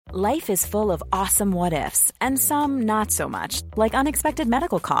Life is full of awesome what-ifs, and some not so much, like unexpected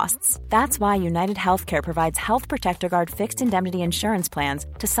medical costs. That's why United Healthcare provides Health Protector Guard fixed indemnity insurance plans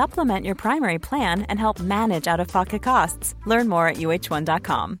to supplement your primary plan and help manage out-of-pocket costs. Learn more at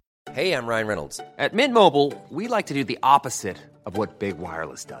uh1.com. Hey, I'm Ryan Reynolds. At Mint Mobile, we like to do the opposite of what Big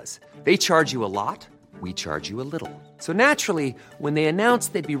Wireless does. They charge you a lot, we charge you a little. So naturally, when they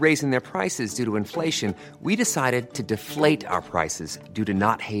announced they'd be raising their prices due to inflation, we decided to deflate our prices due to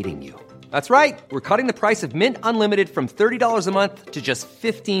not hating you. That's right. We're cutting the price of Mint Unlimited from $30 a month to just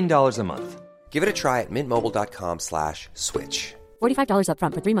 $15 a month. Give it a try at mintmobile.com/switch. $45 up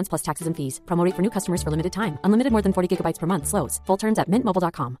front for 3 months plus taxes and fees. Promo rate for new customers for limited time. Unlimited more than 40 gigabytes per month. Slows full terms at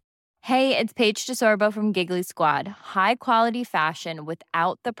mintmobile.com. Hey, it's Paige DeSorbo from Giggly Squad. High quality fashion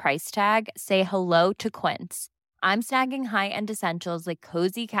without the price tag. Say hello to Quince. I'm snagging high-end essentials like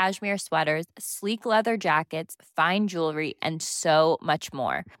cozy cashmere sweaters, sleek leather jackets, fine jewelry, and so much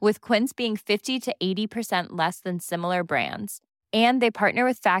more. With Quince being 50 to 80% less than similar brands. And they partner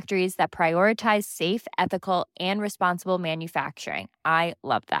with factories that prioritize safe, ethical, and responsible manufacturing. I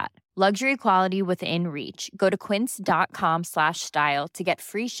love that. Luxury quality within reach. Go to quince.com/style to get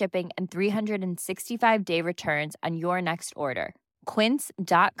free shipping and 365-day returns on your next order.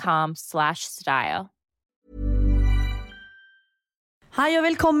 Quince.com/style. Hei og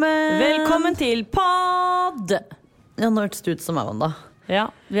velkommen. Velkommen til pod. Ja, nå hørtes det ut som Amanda. Ja,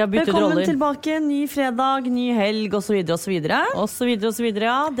 vi har byttet Velkommen roller. tilbake, ny fredag, ny helg og så videre og så videre. Og så videre og så videre,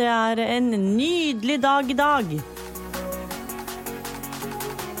 ja. Det er en nydelig dag i dag.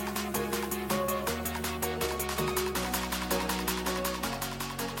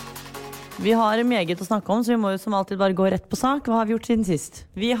 Vi har meget å snakke om, så vi må jo som alltid bare gå rett på sak. Hva har vi gjort siden sist?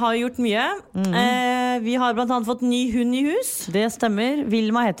 Vi har gjort mye. Vi har blant annet fått ny hund i hus. Det stemmer.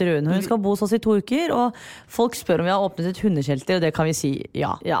 Vilma heter hun. Hun skal bo hos oss i 2 uker, og folk spør om vi har åpnet et hundeskjelter, og det kan vi si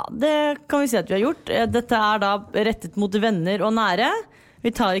ja. Ja, det kan vi si at vi har gjort. Dette er da rettet mot venner og nære. Vi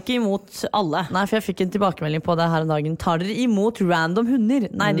tar ikke imot alle. Nei, for jeg fikk en tilbakemelding på det her en dagen. Tar dere imot random hunder?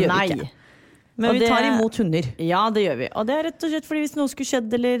 Nei, det gjør vi ikke. Men Og vi tar imot hunder. Ja, det gjør vi. Og det er rett og slett fordi hvis noe skulle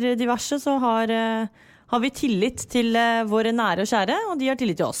skjedd eller diverse, så har vi tillit til våre nære og kjære, og de har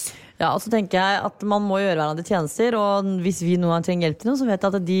tillit til oss. Ja, og så tenker jeg at man må gjøre hverandre tjenester, og hvis vi noen trenger hjelp til noe, så vet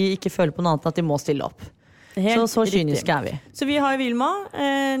jeg at de ikke føler på noe annet enn at de må stille opp. Så kyniske er vi. Så vi har Vilma,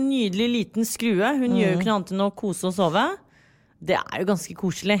 en nydelig liten skrue. Hun gjør jo ikke noe annet enn å kose og sove. Det er jo ganske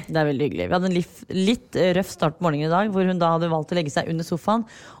koselig. Det er veldig hyggelig. Vi hadde en litt røff start på morgenen i dag, hvor hun da hadde valgt å legge seg under sofaen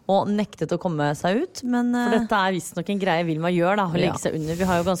og nektet å komme seg ut. Men, for dette er visst nok en greie Vilma gjør da, å legge seg under. Vi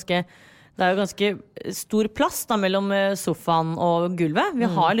har jo det er jo ganske stor plass da, mellom sofaen og gulvet. Vi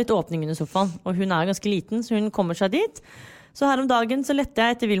har litt åpning under sofaen, og hun er ganske liten, så hun kommer seg dit. Så her om dagen så lette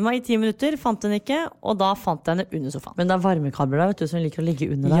jeg etter Vilma i 10 minutter, fant henne ikke, og da fant jeg henne under sofaen. Men det er varmekabler der, vet du, som liker å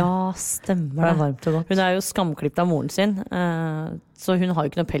ligge under der. Ja, stemmer det. Er varmt og godt. Hun er jo skamklippet av moren sin, så hun har jo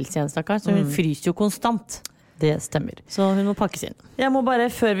ikke noe pels igjen, stakkar, så hun fryser jo konstant. Det stemmer. Så hun må pakkes inn. Jeg må bare,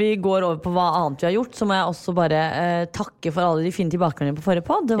 før vi går over på hva annet vi har gjort, så må jeg også bare takke for alle de fine tilbakemeldingene på forrige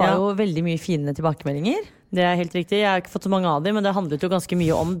podd. Det var jo veldig mye fine tilbakemeldinger. Det er helt riktig. Jeg har ikke fått så mange av dem, men det handlet jo ganske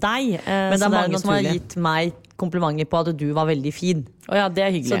mye om deg. Men det er mange som har gitt meg komplimenter på at du var veldig fin. Og ja, det er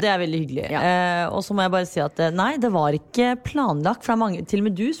hyggelig. Så det er veldig hyggelig. Og så må jeg bare si at nei, det var ikke planlagt. For mange, til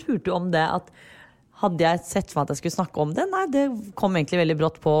og med du spurte om det, at hadde jeg sett for meg at jeg skulle snakke om det? Nei, det kom egentlig veldig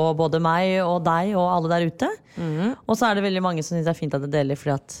brått på både meg og deg og alle der ute. Og så er det veldig mange som synes det er fint at det deler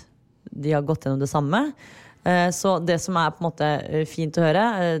fordi at de har gått gjennom det samme. Så det som er på en måte fint å høre,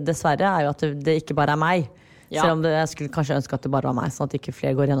 dessverre, er jo at det ikke bare er meg. Selv om jeg skulle kanskje ønske at det bare var meg, sånn at ikke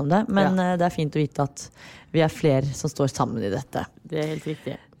flere går gjennom det. Men det er fint å vite at vi er flere som står sammen i dette. Det er helt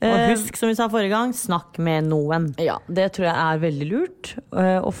riktig. Og husk, som vi sa forrige gang, snakk med noen. Ja, det tror jeg er veldig lurt,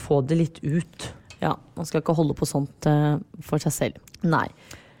 å få det litt ut. Ja, man skal ikke holde på sånt for seg selv. Nei.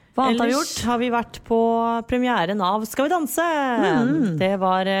 Hva annet har vi gjort? Har vi vært på premieren av Skal vi danse? Det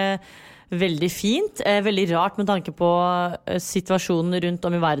var veldig fint. Veldig rart med tanke på situasjonen rundt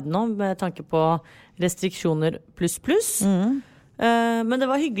om i verden nå, med tanke på restriksjoner pluss. Men det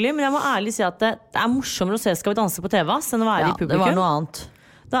var hyggelig, men jeg må ærlig si at det er morsommere å se Skal vi danse på TV enn å være i publikum. Det var noe annet.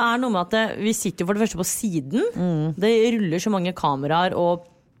 Det er noe med at vi sitter for det første på siden. Det ruller så mange kameraer og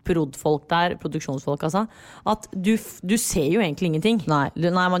produksjonsfolk, altså, at du ser jo egentlig ingenting. Nei,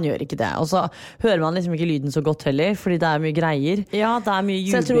 man gjør ikke det. Og så hører man liksom ikke lyden så godt heller, fordi det er mye greier. Ja, det er mye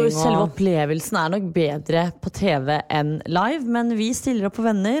jubling. Så jeg tror selve opplevelsen er nok bedre på TV enn live, men vi stiller opp på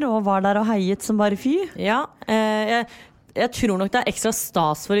venner og var der og heiet som bare fy. Ja, jeg tror nok det ekstra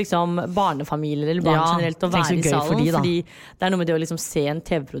stas for liksom, barnefamilier eller barn generelt å være i salen. Fordi det noe med det å liksom, se en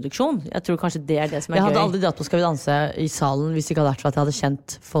TV-produksjon. Jeg tror kanskje det det som gøy. Jeg hadde aldri dratt på Skal vi danse i salen hvis det ikke hadde vært for at jeg hadde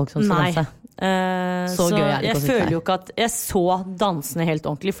kjent folk som skal danse. Så gøy jeg føler jo ikke at jeg så dansene helt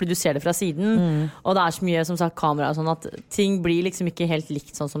ordentlig, fordi du ser det fra siden, og det så mye som sagt kamera sånn at ting blir liksom ikke helt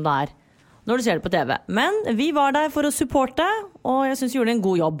likt sånn som det når du ser det på TV. Men vi var der for å supporte, og jeg synes vi gjorde en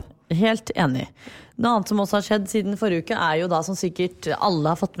god jobb. Helt enig. Noe annet som også har skjedd siden forrige uke jo da, som sikkert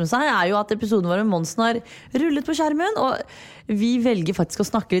alle har fått med seg, jo at episoden vår med Monsen har rullet på skjermen, og vi velger faktisk å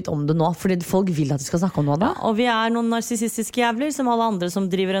snakke litt om det nå, fordi folk vil at vi skal snakke om noe da. Og vi noen narsissistiske jævler som alle andre som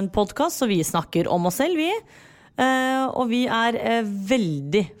driver en podcast, så vi snakker om oss selv, vi. Og vi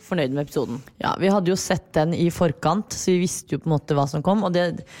veldig fornøyd med episoden. Ja, vi hadde jo sett den i forkant, så vi visste jo på en måte hva som kom, og det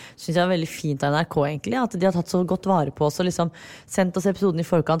synes jeg veldig fint av NRK egentlig, at de har tatt så godt vare på oss og liksom sendt oss episoden i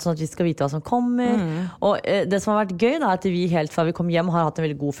forkant, sånn at vi skal vite hva som kommer. Og det som har vært gøy da, at vi helt fra vi kom hjem har hatt en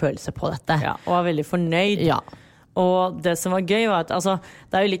veldig god følelse på dette. Ja, og veldig fornøyd. Ja. Og det som var gøy var at, altså,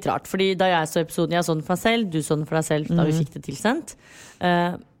 det jo litt rart, fordi da jeg så episoden, jeg så den for meg selv, du så den for deg selv da vi fikk det tilsendt,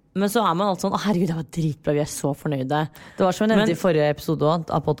 men så man alltid sånn, herregud, det var dritbra, vi så fornøyde. Det var som jeg nevnte i forrige episode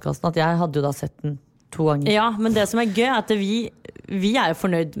av podcasten, at jeg hadde jo da sett den 2 ganger. Ja, men det som gøy at vi jo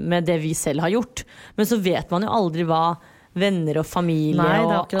fornøyd med det vi selv har gjort, men så vet man jo aldri hva venner og familie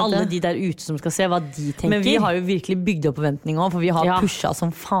og alle de der ute som skal se hva de tenker. Men vi har jo virkelig bygd opp forventninger også, for vi har pushet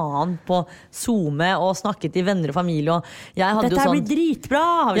som faen på Zoome og snakket til venner og familie, og jeg hadde dette jo blir dritbra,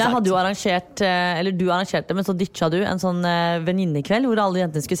 har vi sagt. Jeg hadde jo arrangert, eller du arrangerte, men så ditcha du en sånn venninnekveld hvor alle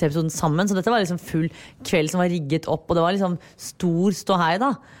jentene skulle se episoden sammen, så dette var liksom full kveld som var rigget opp, og det var liksom stor ståhei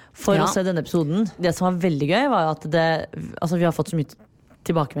da for å se denne episoden. Det som var veldig gøy var jo at vi har fått så mye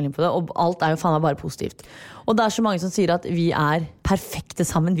tilbakemelding på det, og alt jo faen meg bare positivt. Og det så mange som sier at vi perfekte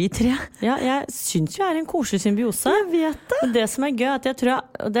sammen, vi 3. Ja, jeg synes jo en koselig symbiose. Jeg vet det. Og det som gøy, at jeg tror,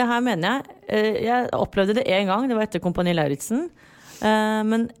 og det her mener jeg opplevde det en gang, det var etter Kompani Lauritzen,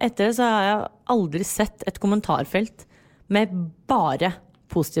 men etter det så har jeg aldri sett et kommentarfelt med bare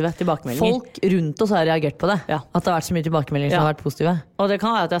positive tilbakemeldinger. Folk rundt oss har reagert på det. Ja. At det har vært så mye tilbakemeldinger som har vært positive. Og det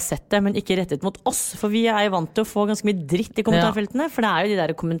kan være at jeg har sett det, men ikke rettet mot oss. For vi jo vant til å få ganske mye dritt i kommentarfeltene. For det jo de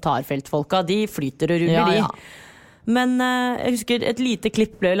der kommentarfeltfolka, de flyter og ruller, de. Men jeg husker et lite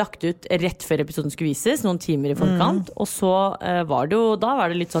klipp ble lagt ut rett før episoden skulle vises, noen timer i forkant, og så var det jo, da var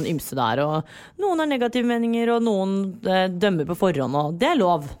det litt sånn ymse der, og noen har negative meninger, og noen dømmer på forhånd, og det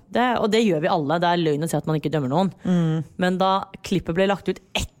lov, og det gjør vi alle, det løgn å si at man ikke dømmer noen, men da klippet ble lagt ut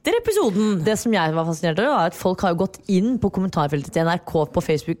etter episoden, det som jeg var fascinert av, var at folk har jo gått inn på kommentarfeltet til NRK på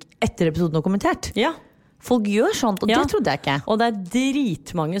Facebook etter episoden og kommentert. Ja. Folk gjør sånt, og det trodde jeg ikke. Og det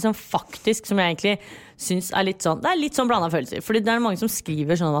dritmange som faktisk, som jeg egentlig synes litt sånn, det litt sånn blandet følelser. Fordi det mange som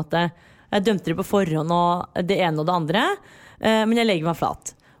skriver sånn at jeg dømte det på forhånd og det ene og det andre, men jeg legger meg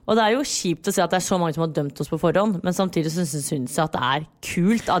flat. Og det jo kjipt å si at det så mange som har dømt oss på forhånd, men samtidig synes jeg at det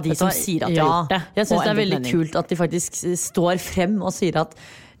kult av de som sier at de har gjort det. Jeg synes det veldig kult at de faktisk står frem og sier at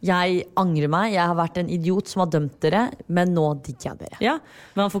jeg angrer meg, jeg har vært en idiot som har dømt dere, men nå digger jeg dere. Ja,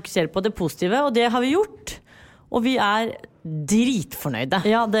 men man fokuserer på det positive, og det har vi gjort. Og vi dritfornøyde.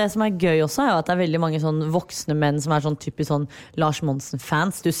 Ja, det som gøy også jo at det veldig mange sånn voksne menn som sånn typisk sånn Lars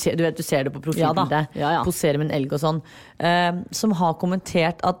Monsen-fans. Du ser det på profilbildet. Ja. Poserer med en elg og sånn. Som har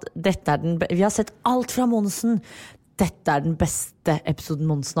kommentert at dette vi har sett alt fra Monsen. Dette den beste episoden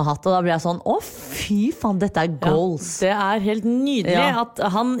Monsen har hatt. Og da blir jeg sånn, å fy faen, dette goals. Ja, det helt nydelig at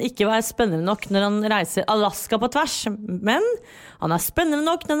han ikke var spennende nok når han reiser Alaska på tvers. Men han spennende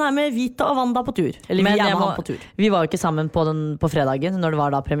nok når han med Vita og Wanda på tur. Eller men vi med han på tur. Vi var jo ikke sammen på fredagen når det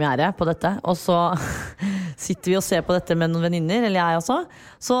var da premiere på dette. Og så sitter vi og ser på dette med noen venninner, eller jeg også.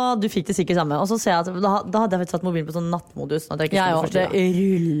 Så du fikk det sikkert samme. Og så ser jeg at da hadde jeg satt mobilen på sånn nattmodus. At jeg ikke skulle det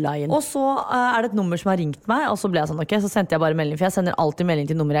rullet inn. Og så det et nummer som har ringt meg, og så ble jeg sånn, ok, så sendte jeg bare melding, for jeg sender alltid melding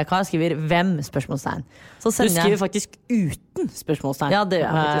til nummeret jeg kan, og skriver hvem, spørsmålstegn. Så du skriver faktisk uten spørsmålstegn. Ja, det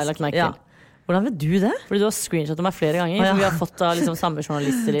gjør jeg lagt merke til. Hvordan vet du det? Fordi du har screenshotet meg flere ganger, for vi har fått av liksom samme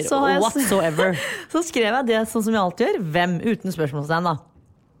journalister whatsoever. Så skrev jeg det sånn som jeg alltid gjør, hvem, uten spørsmålstegn da.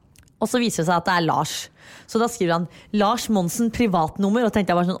 Og så viser det seg at det Lars. Så da skriver han Lars Monsen privatnummer, og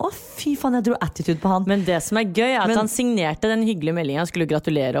tenkte jeg bare sånn, å fy faen, jeg dro attitude på han. Men det som gøy at han signerte den hyggelige meldingen, han skulle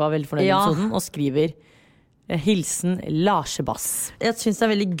gratulere og var veldig fornøyd med episoden, og skriver hilsen Larsebass. Jeg synes det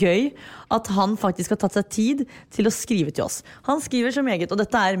veldig gøy at han faktisk har tatt seg tid til å skrive til oss. Han skriver så meget, og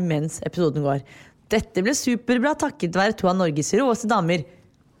dette mens episoden går. Dette ble superbra, takket være 2 av Norges råeste damer.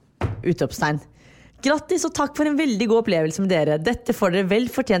 Utropstegn. Grattis og takk for en veldig god opplevelse med dere. Dette får dere vel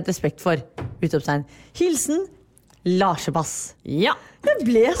fortjent respekt for. Utropstegn. Hilsen Larsebass. Ja. Jeg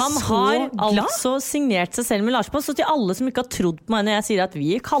ble Han så har glad. altså signert seg selv med Larsebass. Så til alle som ikke har trodd på meg når jeg sier at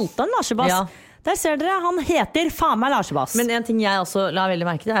vi kalte han Larsebass, der ser dere, han heter faen meg Larsebass. Men en ting jeg også la veldig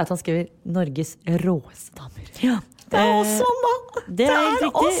merke til, er at han skriver Norges råeste damer. Ja. Det er oss, Anna. Det er helt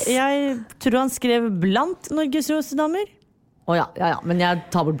riktig. Jeg tror han skrev blant Norges råeste damer. Men jeg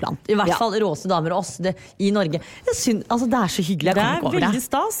tar bort blant. I hvert fall råeste damer og oss i Norge. Jeg synes, altså, det er så hyggelig. Jeg Det kan er ikke over veldig det.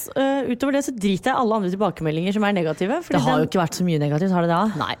 stas. Utover det så driter jeg alle andre tilbakemeldinger som er negative. Fordi Det har jo ikke vært så mye negativt, har det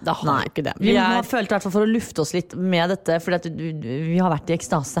det? Nei, det har jo ikke det. Vi har følt i hvert fall for å lufte oss litt med dette, fordi at vi har vært i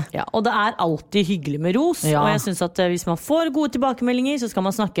ekstase. Ja, og det er alltid hyggelig med ros. Ja. Og jeg synes at hvis man får gode tilbakemeldinger, så skal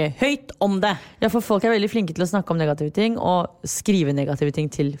man snakke høyt om det. Ja, for folk er veldig flinke til å snakke om negative ting og skrive negative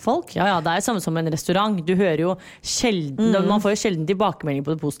ting til folk. Ja, det er samme som en restaurant. Du hører jo sjelden, man får jo sjelden tilbakemelding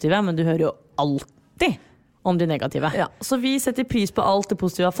på det positive, men du hører jo alltid om det negative. Ja, så vi setter pris på alt det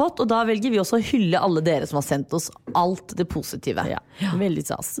positive vi har fått, og da velger vi også å hylle alle dere som har sendt oss alt det positive. Ja, veldig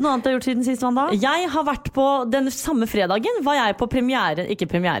stas. Noe annet du har gjort siden sist, Wanda? Jeg har vært på den samme fredagen, var jeg på premiere, ikke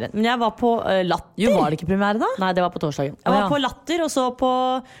premiere, men jeg var på Latter. Jo, var det ikke premiere da? Nei, det var på torsdagen. Jeg var på Latter, og så på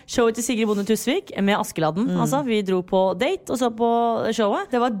showet til Sigrid Bonde Tusvik med Askeladden. Altså, vi dro på date, og så på showet.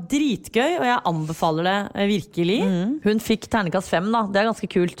 Det var dritgøy, og jeg anbefaler det virkelig. Hun fikk ternekast 5 da, det er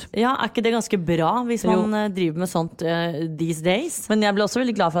ganske kult. Ja, er ikke det ganske bra hvis man driver med sånt these days? Men jeg ble også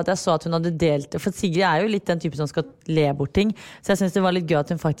veldig glad for at jeg så at hun hadde delt. For Sigrid er jo litt den type som skal le bort ting. Så jeg synes det var litt gøy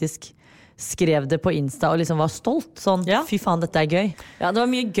at hun faktisk skrev det på Insta og liksom var stolt. Sånn, fy faen, dette er gøy. Ja, det var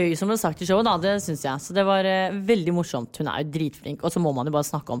mye gøy som ble sagt i showet da, det synes jeg. Så det var veldig morsomt. Hun er jo dritflink. Og så må man jo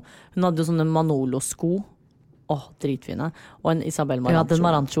bare snakke om, hun hadde jo sånne Manolo-sko. Dritfine. Og en Isabel Marant-kjole. Ja, den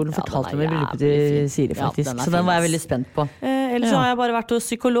Marant-kjolen fortalte meg bryllupet til Siri faktisk. Så den var jeg veldig spent på. Ellers har jeg bare vært hos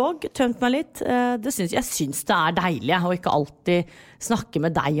psykolog, tømt meg litt. Jeg syns det er deilig å ikke alltid snakke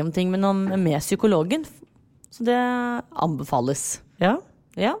med deg om ting, men med psykologen. Så det anbefales. Ja,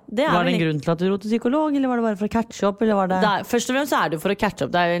 det er var det en grunn til at du dro til psykolog, eller var det bare for å catche opp? Eller var det... Først og fremst så er det for å catche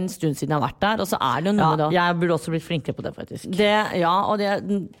opp. Det er jo en stund siden jeg har vært der, og så er det jo noe med det. Jeg burde også blitt flinkere på det faktisk.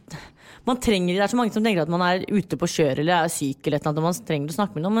 Man trenger, det er så mange som tenker at man er ute på kjør eller er syk eller et eller annet, og man trenger å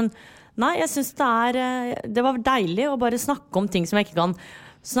snakke med noen, men nei, jeg synes det var deilig å bare snakke om ting som jeg ikke kan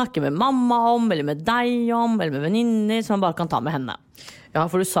snakke med mamma om, eller med deg om, eller med venninner, som man bare kan ta med henne. Ja,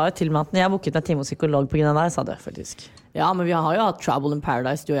 for du sa jo til meg at når jeg booket meg time hos psykolog på grunn av deg, sa det faktisk. Ja, men vi har jo hatt Trouble in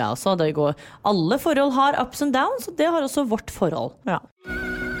Paradise, du og jeg også. Alle forhold har ups and downs, og det har også vårt forhold. Ja.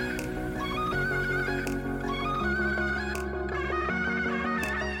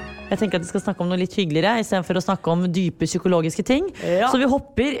 Jeg tenker at vi skal snakke om noe litt hyggeligere i stedet for å snakke om dype psykologiske ting. Ja. Så vi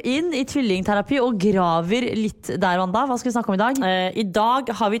hopper inn i tvillingterapi og graver litt der, Wanda. Hva skal vi snakke om i dag? I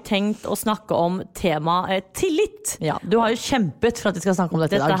dag har vi tenkt å snakke om temaet tillit. Ja, du har jo kjempet for at vi skal snakke om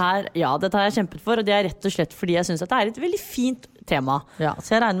dette i dag. Dette har jeg kjempet for, og det er rett og slett fordi jeg synes at det er et veldig fint tema. Ja,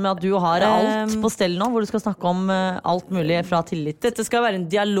 så jeg regner med at du har alt på stell nå, hvor du skal snakke om alt mulig fra tillit. Dette skal være en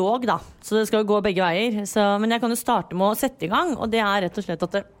dialog da, så det skal gå begge veier. Men jeg kan jo starte med å sette i gang, og det er rett og slett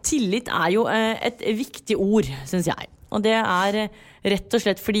at tillit er jo et viktig ord, synes jeg. Og det er rett og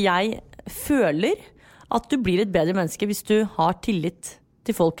slett fordi jeg føler at du blir et bedre menneske hvis du har tillit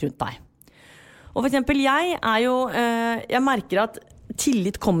til folk rundt deg. Og for eksempel jeg merker at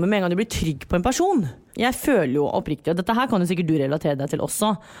tillit kommer med en gang du blir trygg på en person. Jeg føler jo oppriktig, og dette her kan jo sikkert du relatere deg til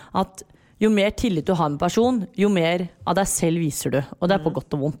også, at jo mer tillit du har med en person, jo mer av deg selv viser du. Og det er på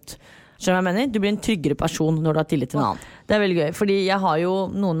godt og vondt. Skjønner du hva jeg mener? Du blir en tryggere person når du har tillit til en annen. Det er veldig gøy, fordi jeg har jo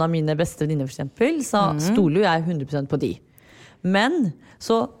noen av mine beste venninner for eksempel, så stoler jo jeg 100% på de. Men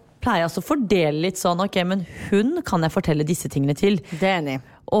så pleier jeg også å fordele litt sånn, ok, men hun kan jeg fortelle disse tingene til. Det er enig.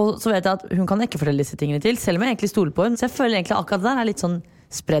 Og så vet jeg at hun kan ikke fortelle disse tingene til, selv om jeg egentlig stoler på henne. Så jeg føler egentlig akkurat det der er litt sånn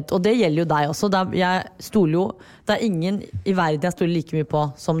spredt, og det gjelder jo deg også. Jeg stoler jo, det er ingen i verden jeg stoler like mye på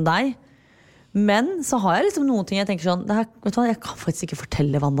som deg. Men så har jeg liksom noen ting jeg tenker sånn, vet du hva, jeg kan faktisk ikke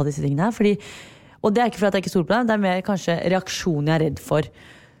fortelle Wanda disse tingene her, fordi, og det er ikke fordi at jeg ikke stoler på deg, det er mer kanskje reaksjonen jeg er redd for.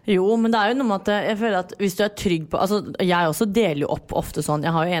 Jo, men det er jo noe med at jeg føler at hvis du er trygg på, altså jeg også deler jo opp ofte sånn,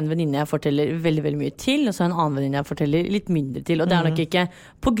 jeg har jo en venninne jeg forteller veldig, veldig mye til, og så har jeg en annen venninne jeg forteller litt mindre til, og det er nok ikke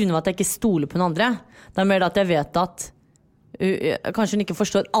på grunn av at jeg ikke stoler på den andre, det er mer at jeg vet at kanskje hun ikke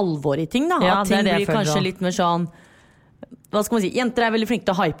forstår alvor i ting da, ja, at ting det blir kanskje litt mer sånn, hva skal man si, jenter er veldig flinke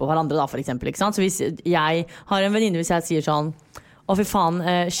til å hype på hverandre da, for eksempel, ikke sant? Så hvis jeg har en venninne, hvis jeg sier sånn, å fy faen,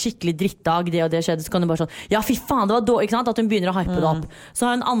 skikkelig drittdag, det og det skjedde, så kan du bare sånn, ja fy faen, det var da, ikke sant? At hun begynner å hype det opp. Så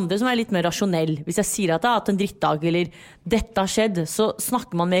har hun andre som er litt mer rasjonell. Hvis jeg sier at jeg har hatt en drittdag, eller dette har skjedd, så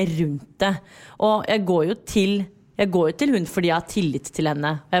snakker man mer rundt det. Og jeg går jo til hun fordi jeg har tillit til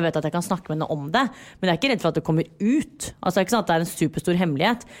henne, og jeg vet at jeg kan snakke med henne om det, men jeg er ikke redd for at det kommer ut. Altså, ikke sant at det er en superstor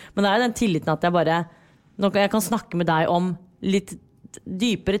hemmelighet, men det er den tilliten at jeg bare, jeg kan snakke med deg om litt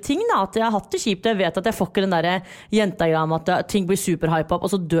dypere ting da, at jeg har hatt det kjipt, jeg vet at jeg får ikke den der jentagreia med at ting blir superhype opp,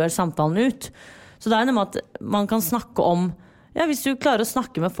 og så dør samtalen ut. Så det er nemlig at man kan snakke om, hvis du klarer å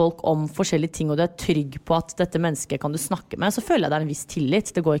snakke med folk om forskjellige ting, og du er trygg på at dette mennesket kan du snakke med, så føler jeg det er en viss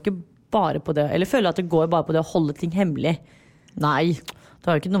tillit. Det går ikke bare på det, eller føler jeg at det går bare på det å holde ting hemmelig. Nei, det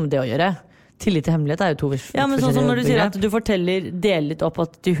har jo ikke noe med det å gjøre. Tillit til hemmelighet er jo to Ja, men sånn som når du sier at du deler litt opp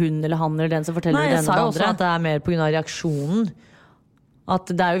at til hun eller han eller den som forteller det ene eller det andre. Nei, jeg sa jo også at det er mer på grunn av reaksjonen.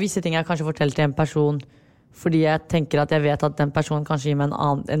 At det er jo visse ting jeg kanskje forteller til en person fordi jeg tenker at jeg vet at den personen kanskje gir meg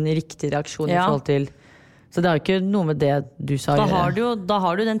en riktig reaksjon I forhold til. Så det har jo ikke noe med det du sa. Da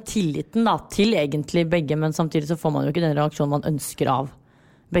har du den tilliten da, til egentlig begge, men samtidig så får man jo ikke den reaksjonen man ønsker av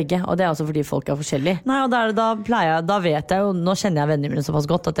begge, og det er også fordi folk er forskjellige. Nei, og da vet jeg jo, nå kjenner jeg vennene mine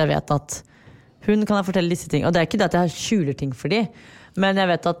såpass godt at jeg vet at hun kan jeg fortelle disse ting, og det er ikke det at jeg skjuler ting for de, men jeg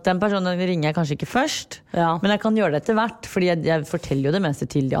vet at den personen ringer jeg kanskje ikke først, men jeg kan gjøre det etter hvert, fordi jeg forteller jo det meste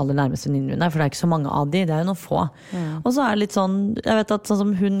til de aller nærmeste venninnene mine, for det er ikke så mange av de, det er jo noen få. Og så er det litt sånn, jeg vet at sånn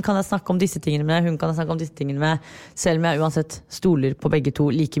som hun kan jeg snakke om disse tingene med, hun kan jeg snakke om disse tingene med, selv om jeg uansett stoler på begge to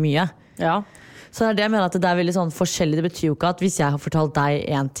like mye. Ja. Så det er det jeg mener at det er veldig sånn forskjellig, det betyr jo ikke at hvis jeg har fortalt deg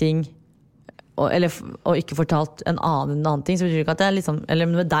en ting, og ikke fortalt en annen ting, så betyr det ikke at det er liksom, eller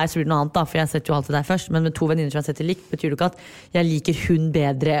med deg så blir det noe annet da, for jeg setter jo alltid deg først, men med to venninner som jeg setter likt, betyr det ikke at jeg liker hun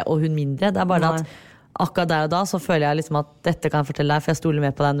bedre og hun mindre, det er bare at akkurat der og da så føler jeg liksom at dette kan jeg fortelle deg, for jeg stoler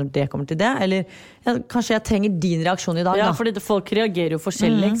mer på deg når det kommer til det, eller kanskje jeg trenger din reaksjon I dag da. Ja, fordi folk reagerer jo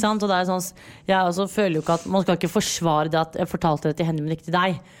forskjellig, ikke sant? Og det er sånn, jeg også føler jo ikke at man skal ikke forsvare det at jeg fortalte det til henne, men ikke til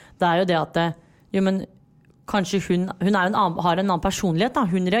deg. Det er jo det at jo, men kanskje hun har en annen personlighet da.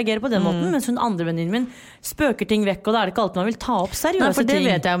 Hun reagerer på den måten, mens hun andre venninnen min spøker ting vekk, og da er det ikke alltid man vil ta opp seriøse ting. Nei, for det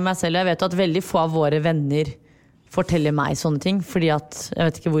vet jeg om meg selv. Jeg vet at veldig få av våre venner forteller meg sånne ting, fordi at, jeg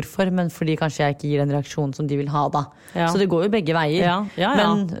vet ikke hvorfor, men fordi kanskje jeg ikke gir den reaksjonen som de vil ha da. Så det går jo begge veier.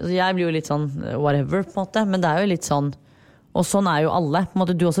 Men jeg blir jo litt sånn whatever på en måte, men det er jo litt sånn, og sånn er jo alle. På en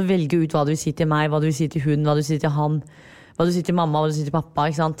måte, du også velger ut hva du vil si til meg, hva du vil si til hun, hva du vil si til han, hva du sier til mamma, hva du sier til pappa,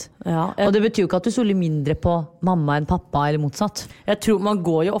 ikke sant? Og det betyr jo ikke at du stoler mindre på mamma enn pappa, eller motsatt. Jeg tror man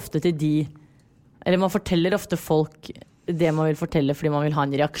går jo ofte til de, eller man forteller ofte folk det man vil fortelle fordi man vil ha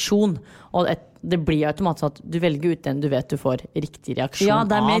en reaksjon, og det blir automatisk at du velger ut den du vet du får riktig reaksjon av. Ja,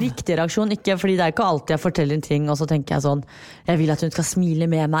 det er mer riktig reaksjon, ikke, fordi det er ikke alltid jeg forteller en ting, og så tenker jeg sånn, jeg vil at hun skal smile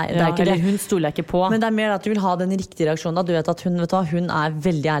med meg. Det er ikke eller hun stoler jeg ikke på. Men det er mer at du vil ha den riktige reaksjonen da. Du vet at hun er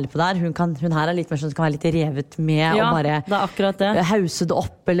veldig ærlig på det her. Hun her er litt mer sånn, kan være litt revet med, og bare det er akkurat det. Hause det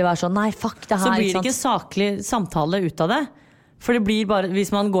opp, eller være sånn, nei, fuck det her. Så blir det ikke saklig samtale ut av det. For det blir bare, hvis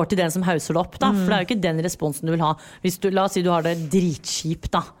man går til den som hauser det opp da, for det er jo ikke den responsen du vil ha. La oss si du har det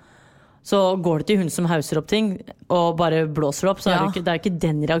dritkjipt da, så går du til hun som hauser opp ting, og bare blåser opp, så det er ikke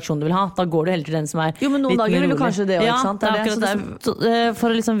den reaksjonen du vil ha. Da går du heller til den som er litt mer rolig. Jo, men noen dager vil du kanskje det også, ikke sant? Så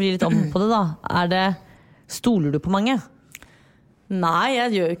for å liksom vri litt om på det da, stoler du på mange? Nei,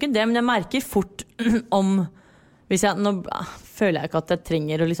 jeg gjør jo ikke det, men jeg merker fort om... Nå føler jeg ikke at jeg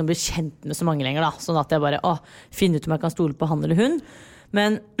trenger å liksom bli kjent med så mange lenger da, sånn at jeg bare finner ut om jeg kan stole på han eller hun,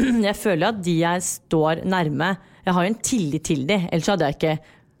 men jeg føler at de jeg står nærme, jeg har jo en tillit til de, ellers hadde jeg ikke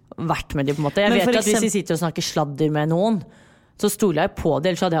vært med de på en måte. Jeg vet at hvis de sitter og snakker sladder med noen, så stoler jeg på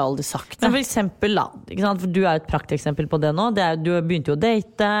det, ellers hadde jeg aldri sagt det. Men for eksempel da, ikke sant? For du er et prakteksempel på det nå, du begynte jo å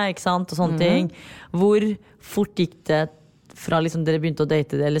date, ikke sant, og sånne ting. Hvor fort gikk det fra liksom dere begynte å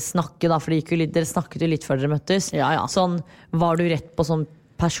date eller snakke da, for dere snakket jo litt før dere møttes. Sånn, var du rett på sånn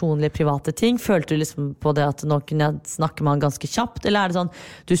personlige, private ting? Følte du liksom på det at nå kunne jeg snakke med han ganske kjapt? Eller er det sånn,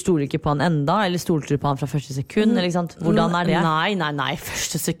 du stoler ikke på han enda? Eller stolte du på han fra første sekund? Eller, ikke sant? Hvordan er det? Nei,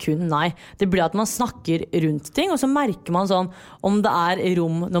 første sekund, nei. Det blir at man snakker rundt ting, og så merker man sånn, om det er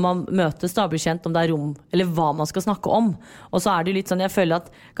rom når man møtes, da blir kjent om det er rom, eller hva man skal snakke om. Og så er det jo litt sånn, jeg føler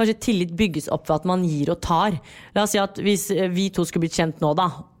at kanskje tillit bygges opp ved at man gir og tar. La oss si at hvis vi to skulle blitt kjent nå da,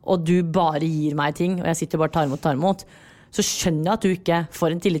 og du bare gir meg ting, og jeg sitter bare tar imot, så skjønner jeg at du ikke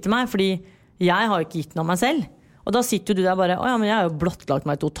får en tillit til meg, fordi jeg har ikke gitt noe av meg selv. Og da sitter du der bare, men jeg har jo blottlagt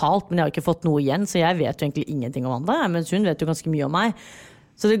meg totalt, men jeg har ikke fått noe igjen, så jeg vet jo egentlig ingenting om Wanda, mens hun vet jo ganske mye om meg.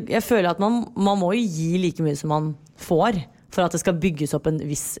 Så jeg føler at man må jo gi like mye som man får, for at det skal bygges opp en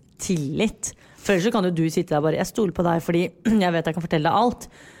viss tillit. For ellers så kan jo du sitte der bare, jeg stoler på deg fordi jeg vet jeg kan fortelle deg alt,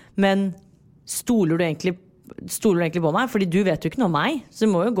 men stoler du egentlig på meg? Fordi du vet jo ikke noe om meg, så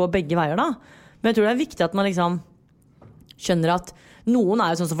det må jo gå begge veier da. Men jeg tror det er viktig at man liksom skjønner at noen er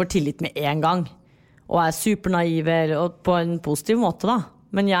jo sånn som får tillit med en gang, og er supernaive, og på en positiv måte da.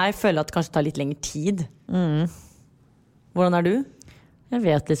 Men jeg føler at det kanskje tar litt lengre tid. Hvordan er du? Jeg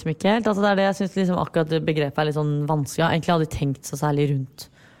vet liksom ikke helt. Altså det er det jeg synes liksom akkurat begrepet er litt sånn vanskelig. Jeg har egentlig aldri tenkt så særlig rundt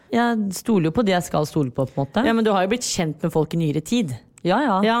jeg stoler jo på de jeg skal stole på en måte. Ja, men du har jo blitt kjent med folk i nyere tid. Ja.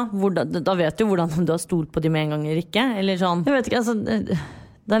 Ja, da vet du hvordan du har stolt på de med en gang eller ikke. Eller sånn. Jeg vet ikke, altså,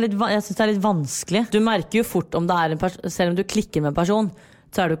 jeg synes det er litt vanskelig. Du merker jo fort om det er selv om du klikker med en person,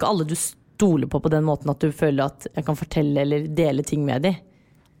 så er det jo ikke alle du stoler på den måten at du føler at jeg kan fortelle eller dele ting med de.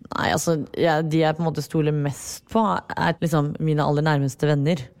 Nei, altså, de jeg på en måte stoler mest på er liksom mine aller nærmeste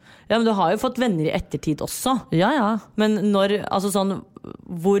venner. Ja, men du har jo fått venner i ettertid også. Ja. Men altså sånn,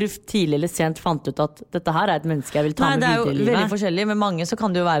 hvor tidlig eller sent fant du ut at dette her er et menneske jeg vil ta med videre i livet? Det er jo veldig forskjellig, med mange så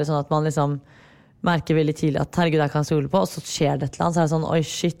kan det jo være sånn at man liksom merker veldig tidlig at herregud, jeg kan stole på, og så skjer det et eller annet, så er det sånn, oi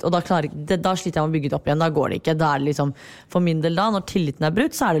shit, og da sliter jeg med å bygge det opp igjen, da går det ikke, da er det liksom, for min del da, når tilliten er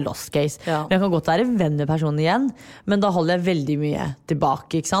brutt, så er det lost case. Ja. Men jeg kan godt være venn med personen igjen, men da holder jeg veldig mye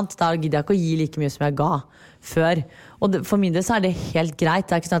tilbake, ikke sant? Da gidder jeg ikke å gi like mye som jeg ga før. Og for min del så er det helt greit.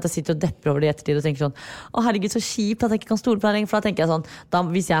 Det er ikke sånn at jeg sitter og depper over det i ettertid og tenker sånn, å herregud, så kjipt at jeg ikke kan stole på deg lenger. For da tenker jeg sånn,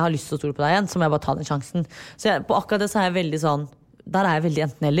 hvis jeg har lyst til å stole på deg igjen, så må jeg bare ta den sjansen. Så på akkurat det så er jeg veldig sånn, der er jeg veldig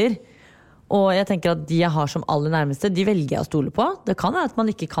enten eller. Og jeg tenker at de jeg har som aller nærmeste, de velger jeg å stole på. Det kan være at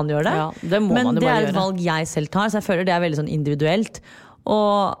man ikke kan gjøre det. Ja, det må men man jo det bare er et valg jeg selv tar, så jeg føler det er veldig sånn individuelt.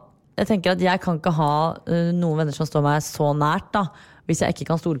 Og jeg tenker at jeg kan ikke ha noen venner som står meg så nært da, hvis jeg ikke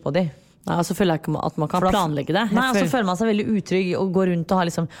kan stole på dem. Nei, altså føler jeg ikke at man kan planlegge det. Nei, så føler man seg veldig utrygg og går rundt og har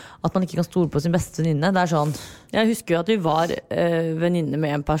liksom at man ikke kan stole på sin beste venninne. Det er sånn. Jeg husker jo at vi var venninne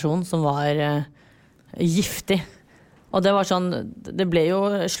med en person som var giftig. Og det var sånn, det ble jo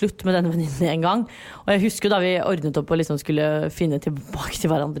slutt med denne venninnen en gang. Og jeg husker da vi ordnet opp og liksom skulle finne tilbake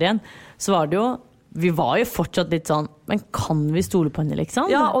til hverandre igjen, så var det jo, vi var jo fortsatt litt sånn, men kan vi stole på henne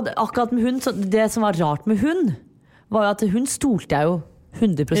liksom? Ja, og akkurat med hun, det som var rart med hun, var jo at hun stolte jeg jo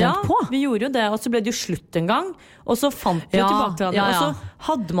 100% på. Ja, vi gjorde jo det, og så ble det jo slutt en gang, og så fant vi jo tilbake til hverandre, og så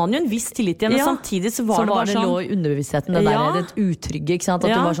hadde man jo en viss tillit igjen, men samtidig så var det bare sånn. Så lå i underbevisstheten, det utrygge, ikke sant?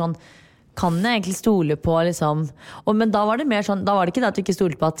 At du var sånn, kan jeg egentlig stole på liksom, men da var det mer sånn, da var det ikke det at du ikke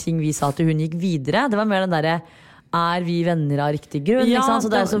stolte på at ting vi sa til hun gikk videre, det var mer den der, er vi venner av riktig grunn, ikke sant?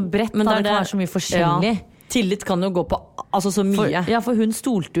 Så det er så bredt, men det kan være så mye forskjellig. Tillit kan jo gå på altså så mye. For hun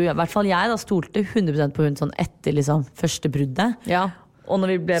stolte jo, i hvert fall jeg da, stolte 100% på hun sånn etter liksom første bruddet. Ja. Og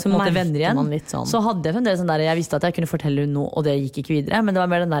når vi ble på en måte venner igjen, sånn. så hadde jeg fremdeles sånn der, jeg visste at jeg kunne fortelle hun noe, og det gikk ikke videre, men det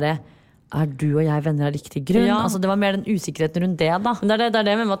var mer den der, er du og jeg venner av riktig grunn? Ja. Altså, det var mer den usikkerheten rundt det da. Men det er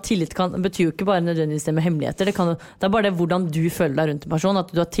det med at tillit betyr jo ikke bare nødvendigvis det med hemmeligheter, det er bare det hvordan du føler deg rundt en person,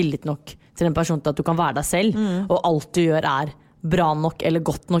 at du har tillit nok til en person til at du kan være deg selv, og alt du gjør er bra nok eller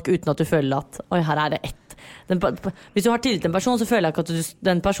godt nok uten at du føler at, oi, her er det hvis du har tillit til en person, så føler jeg ikke at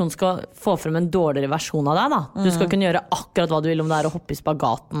den personen skal få frem en dårligere versjon av deg da. Du skal kunne gjøre akkurat hva du vil, om det er å hoppe i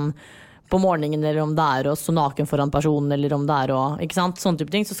spagaten på morgenen, eller om det er å stå naken foran personen, eller om det er å, ikke sant, sånne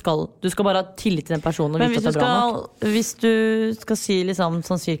type ting, så du skal bare ha tillit til den personen og vite at det er bra nok. Hvis du skal si liksom,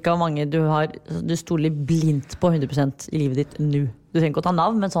 sånn cirka hvor mange du stoler blindt på 100% i livet ditt nå, du trenger ikke å ta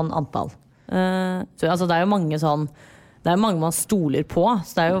navn, men sånn antall. Så altså, det er jo mange sånn, det er mange man stoler på,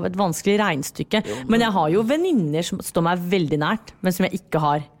 så det er jo et vanskelig regnestykke. Men jeg har jo venninner som står meg veldig nært, men som jeg ikke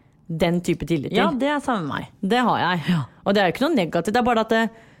har den type tillit til. Ja, det er sammen med meg. Det har jeg. Ja. Og det er jo ikke noe negativt, det er bare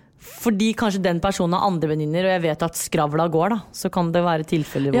at fordi kanskje den personen har andre venninner, og jeg vet at skravla går da, så kan det være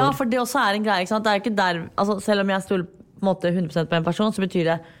tilfeller hvor... Ja, for det også er en greie, ikke sant? Det er ikke der, altså, selv om jeg stoler på en måte 100% på en person, så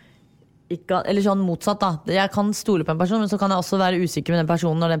betyr det ikke, eller sånn motsatt da. Jeg kan stole på en person, men så kan jeg også være usikker med den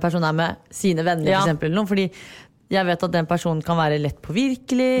personen når den personen er med sine venner, for eksempel, eller noe, fordi jeg vet at den personen kan være lett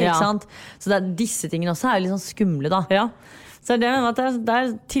påvirkelig, ikke sant? Så disse tingene også er litt sånn skumle da. Ja, så det med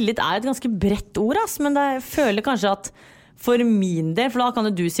at tillit er et ganske bredt ord, men jeg føler kanskje at for min del, for da kan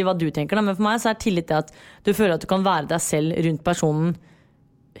du si hva du tenker da, men for meg så er tillit det at du føler at du kan være deg selv rundt personen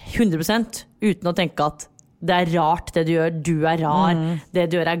 100% uten å tenke at det er rart det du gjør, du er rar, det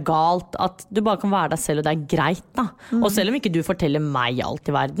du gjør er galt, at du bare kan være deg selv og det er greit da. Og selv om ikke du forteller meg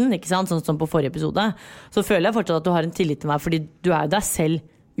alt i verden, ikke sant, sånn som på forrige episode, så føler jeg fortsatt at du har en tillit til meg, fordi du er jo deg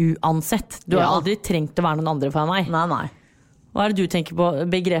selv uansett. Du har aldri trengt å være noen andre for meg. Nei. Hva er det du tenker på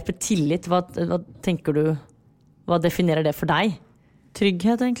begrepet tillit? Hva tenker du, hva definerer det for deg?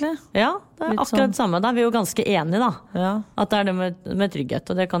 Trygghet egentlig. Ja, det er akkurat det samme. Da er vi jo ganske enige da. Ja. At det er det med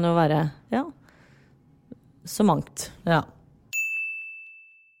trygghet, og det kan jo være, ja, så mangt. Ja.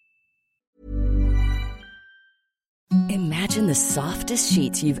 Imagine the softest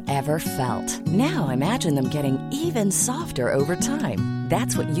sheets you've ever felt. Now imagine them getting even softer over time.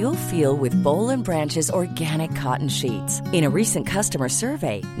 That's what you'll feel with Boll & Branch's organic cotton sheets. In a recent customer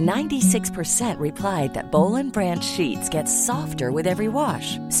survey, 96% replied that Boll & Branch sheets get softer with every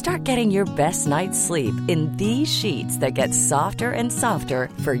wash. Start getting your best night's sleep in these sheets that get softer and softer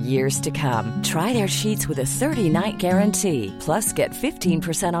for years to come. Try their sheets with a 30-night guarantee. Plus, get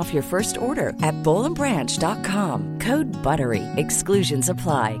 15% off your first order at bollandbranch.com. Code BUTTERY. Exclusions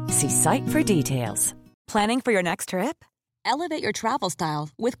apply. See site for details. Planning for your next trip? Elevate your travel style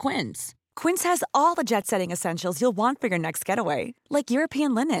with Quince. Quince has all the jet-setting essentials you'll want for your next getaway, like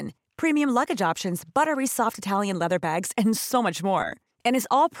European linen, premium luggage options, buttery soft Italian leather bags, and so much more. And is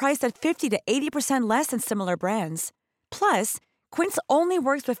all priced at 50 to 80% less than similar brands. Plus, Quince only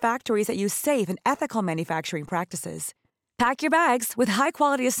works with factories that use safe and ethical manufacturing practices. Pack your bags with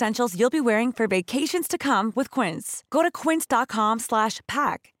high-quality essentials you'll be wearing for vacations to come with Quince. Go to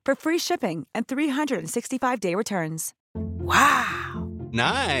quince.com/pack for free shipping and 365-day returns. Wow.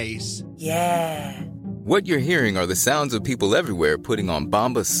 Nice. Yeah. What you're hearing are the sounds of people everywhere putting on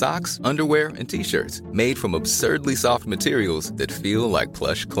Bombas socks, underwear, and T-shirts made from absurdly soft materials that feel like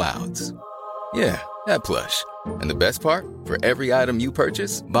plush clouds. Yeah, that plush. And the best part? For every item you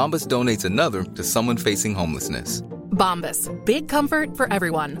purchase, Bombas donates another to someone facing homelessness. Bombas. Big comfort for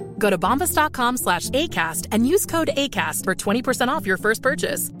everyone. Go to bombas.com/ACAST and use code ACAST for 20% off your first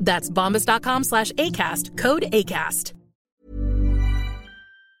purchase. That's bombas.com/ACAST. Code ACAST.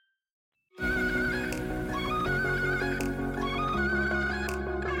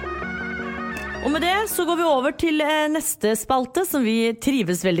 Og med det så går vi over til neste spalte som vi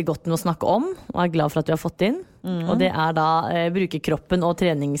trives veldig godt med å snakke om og er glad for at du har fått inn. Og det er da bruke kroppen og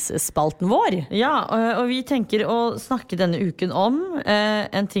treningsspalten vår. Ja, og vi tenker å snakke denne uken om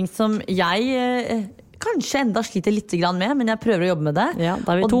en ting som jeg kanskje enda sliter litt grann med, men jeg prøver å jobbe med det. Ja,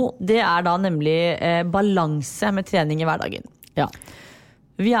 da er vi to. Og det er da nemlig balanse med trening i hverdagen. Ja.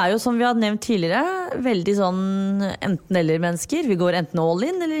 Vi er jo, som vi har nevnt tidligere, veldig sånn enten-eller mennesker. Vi går enten all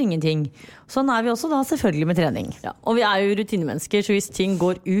in eller ingenting. Sånn er vi også da selvfølgelig med trening. Ja, og vi er jo rutinemennesker, så hvis ting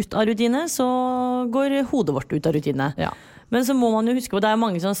går ut av rutine, så går hodet vårt ut av rutine. Ja. Men så må man jo huske på, det er jo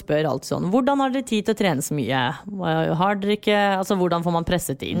mange som spør alltid sånn, hvordan har dere tid til å trene så mye? Har dere ikke, altså hvordan får man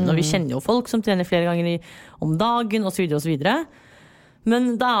presset inn? Og vi kjenner jo folk som trener flere ganger om dagen, og så videre og så videre.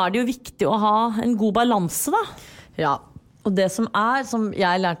 Men da er det jo viktig å ha en god balanse da. Ja, og det som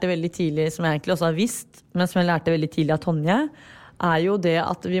jeg lærte veldig tidlig, som jeg egentlig også har visst, men som jeg lærte veldig tidlig av Tonje, er jo det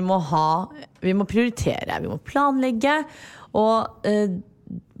at vi må prioritere, vi må planlegge, og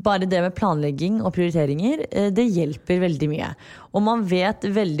bare det med planlegging og prioriteringer, det hjelper veldig mye. Og man vet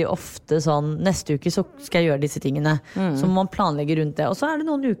veldig ofte sånn, neste uke så skal jeg gjøre disse tingene, så må man planlegge rundt det. Og så er det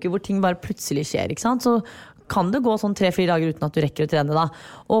noen uker hvor ting bare plutselig skjer, ikke sant? Så kan det gå sånn 3-4 dager uten at du rekker å trene da.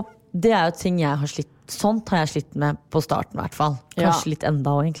 Og det er jo ting jeg har slitt, sånt har jeg slitt med på starten i hvert fall. Kanskje litt enda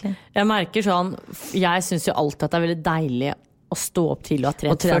også egentlig. Jeg merker sånn, jeg synes jo alltid at det er veldig deilig å stå opp til og ha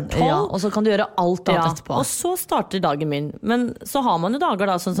trent før 12. Ja, og så kan du gjøre alt annet etterpå. Og så starter dagen min. Men så har man jo dager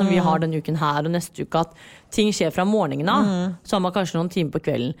da, sånn som vi har den uken her og neste uke, at ting skjer fra morgenen av. Så har man kanskje noen timer på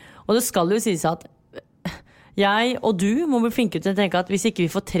kvelden. Og det skal jo sies at jeg og du må bli flinkere til å tenke at hvis ikke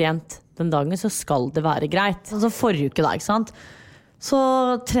vi får trent den dagen, så skal det være greit. Altså forrige uke da, ikke sant? Så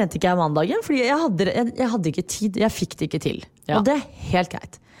trente ikke jeg mandagen, fordi jeg hadde ikke tid, jeg fikk det ikke til. Ja. Og det er helt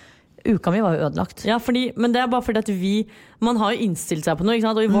greit. Uka mi var jo ødelagt. Ja, men det er bare fordi at man har jo innstilt seg på noe, ikke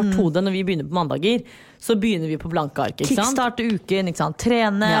sant? Og i vårt hode, når vi begynner på mandager, så begynner vi på blanke ark, ikke sant? Kickstarte uken, ikke sant?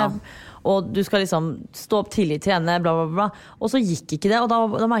 Trene, og du skal liksom stå opp tidlig, trene, bla bla bla. Og så gikk ikke det, og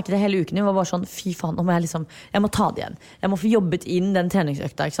da merket jeg hele uken, jeg var bare sånn, fy faen, nå må jeg må ta det igjen. Jeg må få jobbet inn den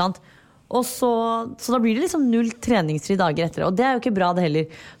treningsøkta, ikke sant? Og så da blir det liksom 0 treningsfri dager etter. Og det er jo ikke bra det heller.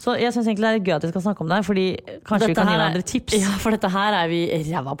 Så jeg synes egentlig det er gøy at vi skal snakke om det, fordi kanskje vi kan gi andre tips. Ja, for dette her er vi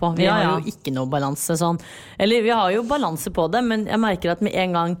ræva på. Vi har jo ikke noe balanse sånn. Eller vi har jo balanse på det, men jeg merker at med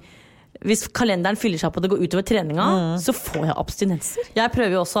en gang, hvis kalenderen fyller seg på at det går utover treninga, så får jeg abstinenser. Jeg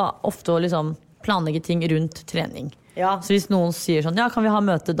prøver jo også ofte å liksom planlegge ting rundt trening. Ja. Så hvis noen sier sånn, ja, kan vi ha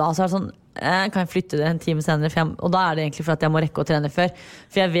møte da? Så er det sånn, kan jeg flytte det en time senere? Og da er det egentlig for at jeg må rekke å trene før.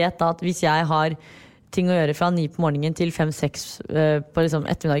 For jeg vet da at hvis jeg har ting å gjøre fra 9 på morgenen til 5-6 på liksom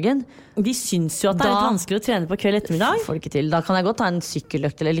ettermiddagen. De syns jo at det er litt vanskelig å trene på kveld ettermiddag. Får det ikke til. Da kan jeg godt ta en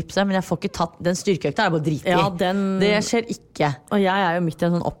sykkeløkt eller ellipse, men jeg får ikke tatt den styrkeøkta, er bare drit i. Ja, det skjer ikke. Og jeg er jo midt i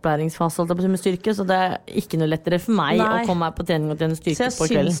en sånn opplæringsfase med styrke, så det er ikke noe lettere for meg å komme meg på trening og trene styrke på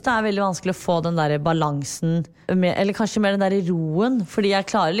kvelden. Så jeg syns det er veldig vanskelig å få den der balansen, eller kanskje mer den der roen, fordi jeg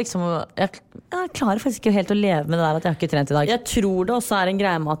klarer liksom jeg klarer faktisk ikke helt å leve med det der at jeg har ikke trent i dag. Jeg tror det også er en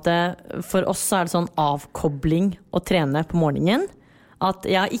greie med at for oss så er det sånn avkobling å trene på morgenen. At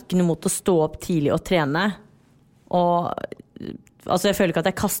jeg har ikke noe mot å stå opp tidlig og trene. Og altså jeg føler ikke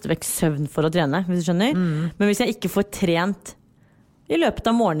at jeg kaster vekk søvn for å trene, hvis du skjønner. Men hvis jeg ikke får trent i løpet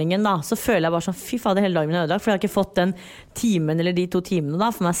av morgenen da, så føler jeg bare sånn, fy fader, hele dagen min ødelagt, for jeg har ikke fått den timen eller de 2 timene da,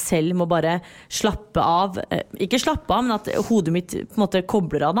 for meg selv må bare slappe av, ikke slappe av, men at hodet mitt på en måte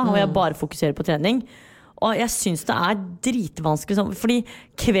kobler av da, og jeg bare fokuserer på trening. Og jeg synes det dritvanskelig, fordi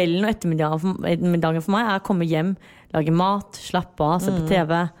kvelden og ettermiddagen for meg å komme hjem, lage mat, slappe av, se på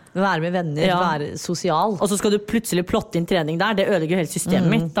TV. Være med venner, være sosial. Og så skal du plutselig plotte inn trening der, det ødelegger hele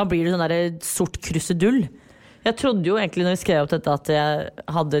systemet mitt. Da blir det sånn der sort krusedull. Jeg trodde jo egentlig når vi skrev opp dette at jeg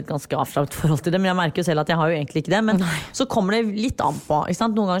hadde et ganske avslappet forhold til det, men jeg merker jo selv at jeg har jo egentlig ikke det, men så kommer det litt an på, ikke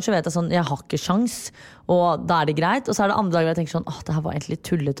sant? Noen ganger så vet jeg sånn, jeg har ikke sjans, og da det greit, og så det andre dager jeg tenker sånn, det her var egentlig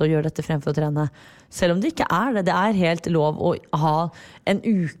tullet å gjøre dette fremfor å trene, selv om det ikke det, det helt lov å ha en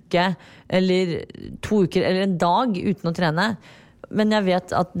uke, eller 2 uker, eller en dag uten å trene, men jeg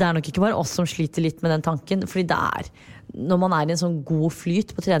vet at det nok ikke bare oss som sliter litt med den tanken, fordi det når man i en sånn god flyt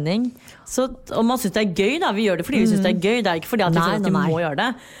på trening så, og man synes det gøy da, vi gjør det fordi vi synes det gøy, det ikke fordi at vi synes at vi må gjøre det,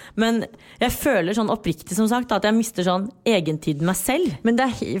 men jeg føler sånn oppriktig som sagt at jeg mister sånn egentiden meg selv. Men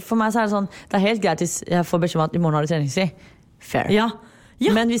for meg så det sånn, det helt greit hvis jeg får beskjed om at i morgen har du treningsfri. Fair. Ja.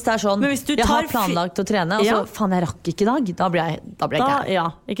 Men hvis det sånn, jeg har planlagt å trene og så, faen jeg rakk ikke i dag, da blir jeg gæren. Ja,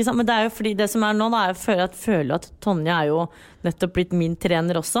 ikke sant? Men det jo fordi det som nå da, jeg føler at Tonje jo nettopp blitt min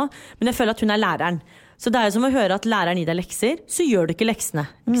trener også, men jeg føler at hun læreren. Så det jo som å høre at læreren gir deg lekser, så gjør du ikke leksene,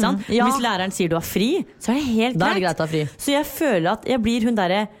 ikke sant? Hvis læreren sier du har fri, så det helt greit. Da det greit å ha fri. Så jeg føler at jeg blir hun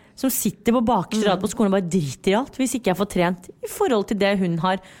der som sitter på bakerste rad på skolen og bare driter i alt, hvis ikke jeg får trent i forhold til det hun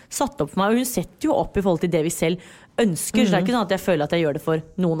har satt opp for meg, og hun setter jo opp i forhold til det vi selv ønsker, så det ikke sånn at jeg føler at jeg gjør det for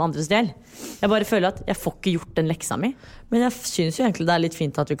noen andres del. Jeg bare føler at jeg får ikke gjort den leksa mi. Men jeg synes jo egentlig det litt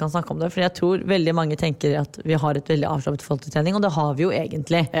fint at vi kan snakke om det, for jeg tror veldig mange tenker at vi har et veldig avslappet forhold til trening, og det har vi jo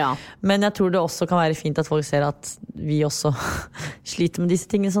egentlig. Ja. Men jeg tror det også kan være fint at folk ser at vi også sliter med disse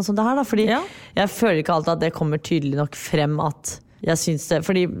tingene sånn som det her da, fordi jeg føler ikke alltid at det kommer tydelig nok frem at jeg synes det,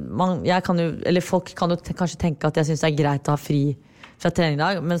 fordi folk kan jo kanskje tenke at jeg synes det greit å ha fri fra trening i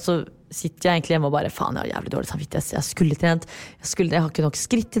dag, men så sitter jeg egentlig hjemme og bare, faen, jeg har jævlig dårlig samvittighet, jeg skulle trent, jeg har ikke nok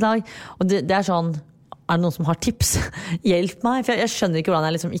skritt i dag, og det sånn, det noen som har tips? Hjelp meg, for jeg skjønner ikke hvordan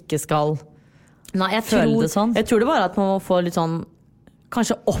jeg liksom ikke skal føle det sånn. Jeg tror det bare at man må få litt sånn,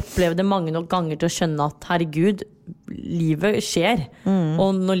 kanskje oppleve det mange nok ganger til å skjønne at herregud, livet skjer.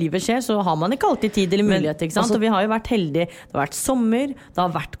 Og når livet skjer, så har man ikke alltid tid eller mulighet, ikke sant? Altså, og vi har jo vært heldige. Det har vært sommer, det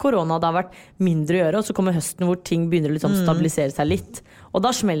har vært korona, det har vært mindre å gjøre, og så kommer høsten hvor ting begynner å liksom stabilisere seg litt. Og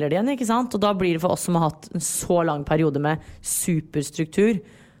da smeller det igjen, ikke sant? Og da blir det for oss som har hatt en så lang periode med superstruktur,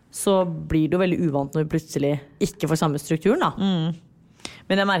 så blir det jo veldig uvant når vi plutselig ikke får samme strukturen da.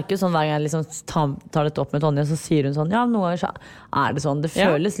 Men jeg merker jo sånn hver gang jeg liksom tar dette opp med Tonje, så sier hun sånn, ja, noen ganger så det sånn, det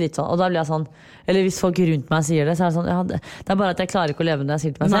føles litt sånn, og da blir jeg sånn, eller hvis folk rundt meg sier det, så det sånn, ja, det bare at jeg klarer ikke å leve når jeg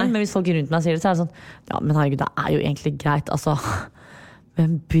sier det til meg selv, men hvis folk rundt meg sier det, så det sånn, ja, men herregud, det jo egentlig greit, altså,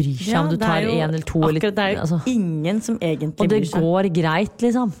 hvem bryr seg om du tar 1 eller 2 eller, akkurat, det jo altså, ingen som egentlig bryr seg. Og det går greit,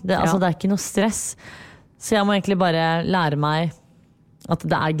 liksom, altså, det ikke noe stress, så jeg må egentlig bare lære meg at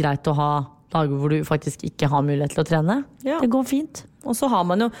det greit å ha dager hvor du faktisk ikke har mulighet til å trene. Det går fint. Og så har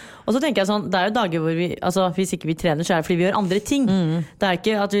man jo, og så tenker jeg sånn, det jo dager hvor vi, altså hvis ikke vi trener, så det fordi vi gjør andre ting. Det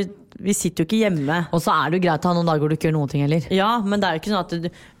ikke at vi sitter jo ikke hjemme. Og så det jo greit å ha noen dager hvor du ikke gjør noen ting heller. Ja, men det jo ikke sånn at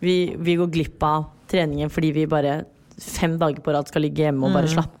vi går glipp av treningen fordi vi bare 5 dager på rad skal ligge hjemme og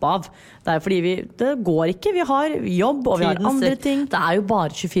bare slappe av. Det jo fordi det går ikke, vi har jobb og vi har andre ting. Det jo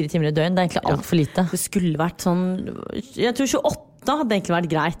bare 24 timer i døgn, det egentlig alt for lite. Det skulle vært sånn, jeg tror 28 hadde egentlig vært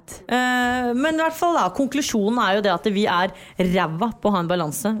greit. Men i hvert fall da, konklusjonen jo det at vi ræva på å ha en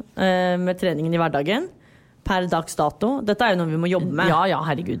balanse med treningen i hverdagen per dags dato. Dette jo noe vi må jobbe med. Ja,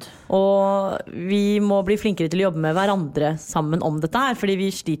 herregud. Og vi må bli flinkere til å jobbe med hverandre sammen om dette her, fordi vi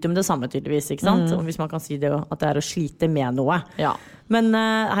sliter med det samme tydeligvis, ikke sant? Og hvis man kan si det, at det å slite med noe. Ja. Men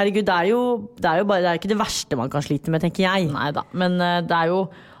herregud, det jo bare, det ikke det verste man kan slite med, tenker jeg. Neida, men det jo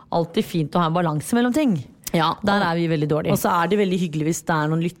alltid fint å ha en balanse mellom ting. Ja, der vi veldig dårlige. Og så det veldig hyggelig hvis det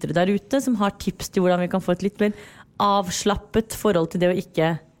noen lyttere der ute som har tips til hvordan vi kan få et litt mer avslappet forhold til det å ikke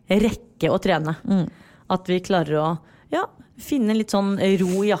rekke å trene. At vi klarer å finne litt sånn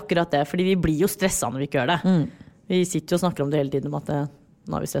ro i akkurat det, fordi vi blir jo stresset når vi ikke gjør det. Vi sitter jo og snakker om det hele tiden, om at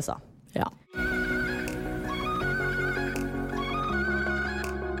nå vi stresset. Ja.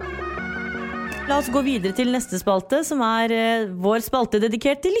 La oss gå videre til neste spalte, som vår spalte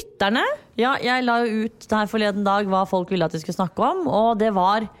dedikert til lytterne. Ja, jeg la jo ut det her forleden dag hva folk ville at vi skulle snakke om, og det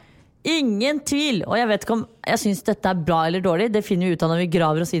var ingen tvil. Og jeg vet ikke om jeg synes dette bra eller dårlig, det finner vi ut av når vi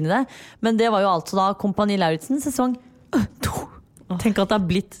graver oss inn i det. Men det var jo altså da Kompani Lauritzen, sesong 2. Tenk at det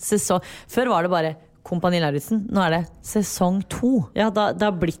har blitt sesong. Før var det bare Kompani Lauritzen. Nå det sesong 2. Ja,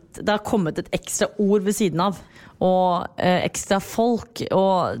 det har kommet et ekstra ord ved siden av. Og ekstra folk,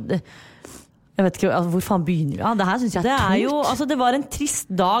 og jeg vet ikke, hvor faen begynner vi? Det her synes jeg tungt. Jo, altså det var en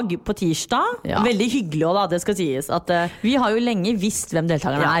trist dag på tirsdag. Veldig hyggelig også da, det skal sies at, vi har jo lenge visst hvem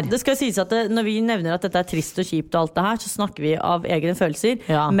deltakerne Det skal sies at når vi nevner at dette trist og kjipt og alt det her, så snakker vi av egne følelser.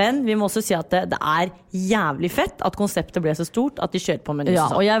 Men vi må også si at det jævlig fett at konseptet ble så stort at de kjører på med en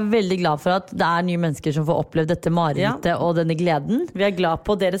sesong. Og jeg veldig glad for at det nye mennesker som får oppleve dette marerittet og denne gleden. Vi glad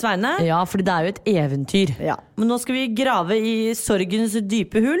på deres vegne. Ja, fordi det jo et eventyr. Men nå skal vi grave i sorgens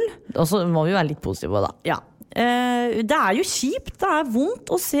dype hull. Og så må vi være litt positive da. Det jo kjipt, det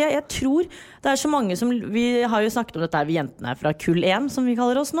vondt å se. Jeg tror det så mange som vi har jo snakket om dette vi jentene fra kull 1 som vi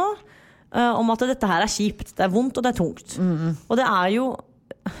kaller oss nå, om at dette her kjipt, det vondt og det tungt. Og det jo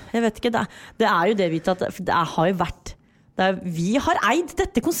jeg vet ikke, det jo det vi at det har jo vært vi har eid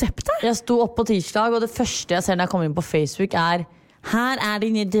dette konseptet. Jeg sto opp på tirsdag, og det første jeg ser når jeg kommer inn på Facebook her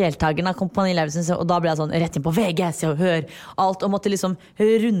de nye deltakerne av Kompani Lauritzen, og da ble jeg sånn rett inn på VG, se og hør alt, og måtte liksom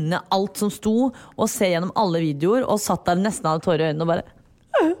runde alt som sto, og se gjennom alle videoer, og satt der nesten av tårer i øynene, og bare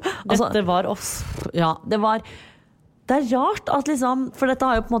dette var oss. Ja, det rart at liksom, for dette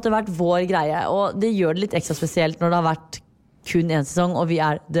har jo på en måte vært vår greie, og det gjør det litt ekstra spesielt når det har vært kun en sesong, og vi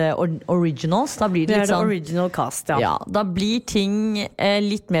the originals. Da blir det litt sånn original cast, da blir ting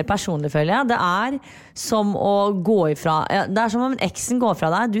litt mer personlig, føler jeg. Det som å gå ifra det som om en eksen går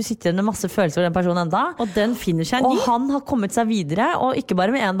fra deg. Du sitter med masse følelser for den personen enda, og den finner seg ny. Og han har kommet seg videre, og ikke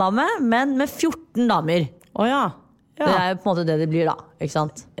bare med en dame, men med 14 damer. Det jo på en måte det blir da, ikke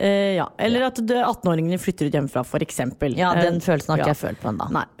sant? Eller at 18-åringene flytter ut hjemmefra, for eksempel. Ja, den følelsen har ikke jeg følt på enda.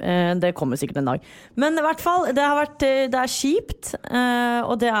 Nei, det kommer sikkert en dag. Men i hvert fall, det kjipt,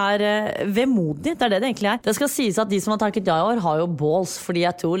 og det vemodig, det det egentlig Det skal sies at de som har takket ja i år har jo balls, fordi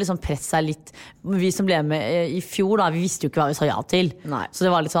jeg tror liksom presset litt. Vi som ble med i fjor da, vi visste jo ikke hva vi sa ja til. Nei. Så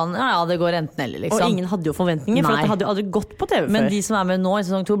det var litt sånn, det går enten eller liksom. Og ingen hadde jo forventninger, for det hadde jo aldri gått på TV før. Men de som med nå i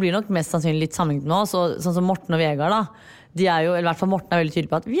sesong 2 blir nok mest sannsynlig litt sammenlignet med oss, sånn som Morten og Vegard da. De jo, eller i hvert fall Morten veldig tydelig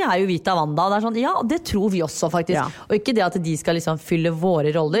på at vi jo Vita Wanda. Det sånn, det tror vi også faktisk. Og ikke det at de skal liksom fylle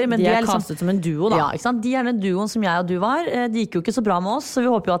våre roller, men de liksom, kastet som en duo da. Ja, ikke sant? De den duoen som jeg og du var. De gikk jo ikke så bra med oss, så vi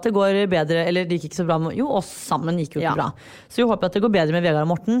håper jo at det går bedre. Eller de gikk ikke så bra med oss sammen gikk jo ikke bra. Så vi håper at det går bedre med Vegard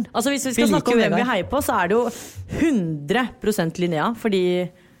og Morten. Altså hvis vi skal snakke om hvem vi heier på, så det jo 100% Linnea. Fordi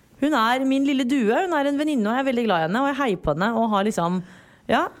hun min lille due. Hun en venninne, og jeg veldig glad i henne. Og jeg heier på henne, og har liksom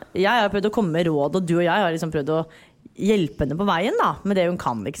jeg har prøvd å komme med råd, og du og jeg har liksom prøvd å hjelpe henne på veien da, med det hun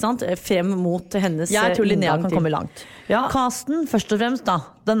kan, ikke sant? Frem mot hennes Jeg tror Linnea kan komme langt. Casten, først og fremst da,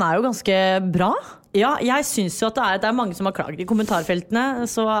 den jo ganske bra. Ja, jeg synes jo at det mange som har klaget. I kommentarfeltene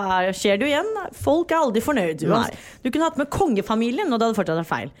så skjer det jo igjen. Folk aldri fornøyd. Du kunne hatt med kongefamilien, og det hadde fortsatt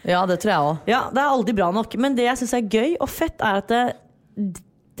vært feil. Ja, det tror jeg også. Ja, det aldri bra nok. Men det jeg synes gøy og fett at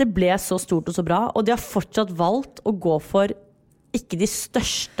det ble så stort og så bra, og de har fortsatt valgt å gå for ikke de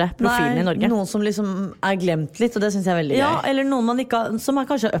største profilene i Norge. Noen som liksom glemt litt, og det synes jeg veldig gøy. Ja, eller noen man ikke som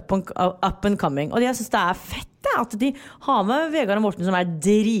kanskje up and coming. Og jeg synes det fett at de har med Vegard og Morten som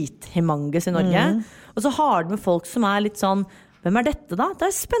drithimanges i Norge. Og så har de med folk som litt sånn, hvem dette da? Det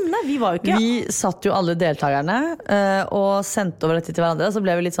spennende, vi var jo ikke... Vi satt jo alle deltakerne og sendte over dette til hverandre, og så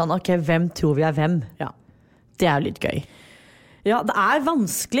ble vi litt sånn, ok, hvem tror vi hvem? Ja. Det jo litt gøy. Ja, det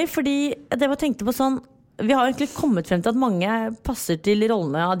vanskelig, fordi det var tenkte på sånn, vi har egentlig kommet frem til at mange passer til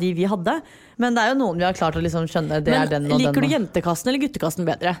rollene av de vi hadde. Men det jo noen vi har klart å liksom skjønne. Det den og den. Men liker du jentekassen eller guttekassen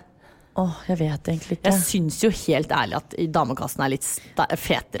bedre? Jeg vet egentlig ikke. Jeg synes jo helt ærlig at damekassen litt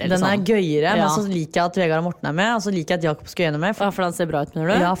fetere. Den gøyere, men så liker jeg at Vegard og Morten med, og så liker jeg at Jakob skal gjøre med. For han ser bra ut,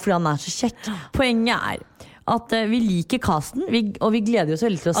 mener du? Ja, fordi han så kjekk. Poenget at vi liker casten, og vi gleder oss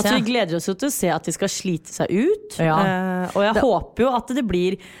veldig til å se. Vi gleder oss til å se at de skal slite seg ut. Og jeg håper jo at det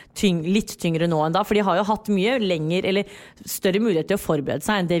blir litt tyngre nå enn da, for de har jo hatt mye lenger, eller større mulighet til å forberede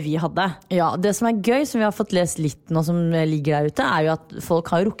seg enn det vi hadde. Ja, det som gøy, som vi har fått lest litt nå, som ligger der ute, jo at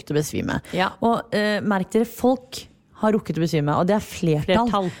folk har rukket å besvime. Og merk dere, folk har rukket å besvime, og det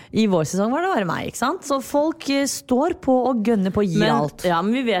flertall. I vår sesong var det bare meg, ikke sant? Så folk står på og gønner på å gi alt. Ja,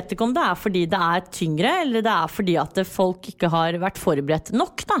 men vi vet ikke om det fordi det tyngre, eller det fordi at folk ikke har vært forberedt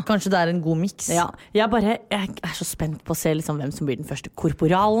nok, da. Kanskje det en god mix. Ja, jeg så spent på å se liksom hvem som blir den første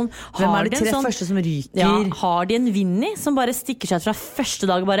korporalen. Hvem de tre første som ryker? Ja, har de en Vinnie som bare stikker seg fra første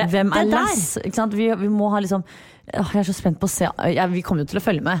dag, bare, hvem Les? Ikke sant? Vi må ha liksom Jeg er så spent på å se. Vi kommer jo til å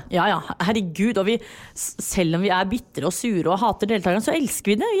følge med. Ja, herregud. Og selv om vi er bitre og sure og hater deltakerne, så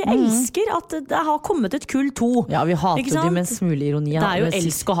elsker vi det. Vi elsker at det har kommet et kull 2. Ja, vi hater det med en smule ironi. Det er jo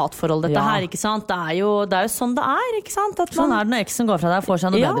elsk- og hatforhold dette her, ikke sant? Det er jo sånn det er, ikke sant? At sånn er det når eksen går fra deg og får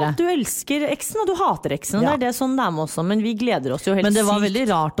seg noe bedre. Ja, du elsker eksen og du hater eksen. Og det er sånn det er med oss, men vi gleder oss jo helt sykt. Men det var veldig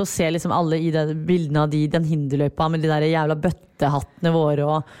rart å se liksom alle i de bildene av den hinderløypa med de der jævla bøttehattene våre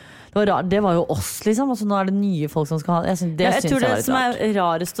og det var jo oss liksom, altså nå er det nye folk som skal ha jeg tror det som er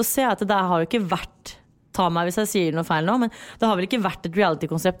rarest å se at det har jo ikke vært, ta meg hvis jeg sier noe feil nå, men det har vel ikke vært et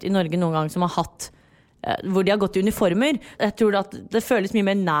reality-konsept i Norge noen gang som har hatt hvor de har gått i uniformer. Jeg tror at det føles mye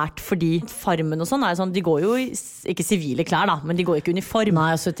mer nært fordi Farmen og sånn er sånn, de går jo i ikke sivile klær da, men de går ikke i uniform.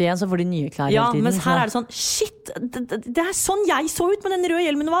 Nei, og 71 så får de nye klær hele tiden. Mens her er det sånn, shit, det er sånn jeg så ut med den røde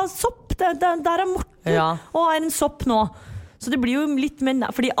hjelmen, det var sopp, der er Morten og er en sopp nå. Så det blir jo litt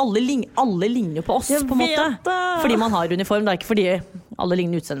mer fordi alle ligner på oss på en måte. Fordi man har uniform, det er ikke fordi alle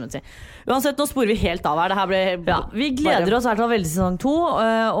ligner utseendemessig. Uansett, nå sporer vi helt av her. Det her ble vi gleder oss til veldig sesong 2,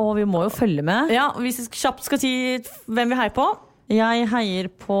 og vi må jo følge med. Ja, hvis vi kjapt skal si hvem vi heier på. Jeg heier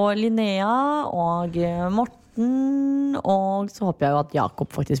på Linnea og Morten, og så håper jeg jo at Jakob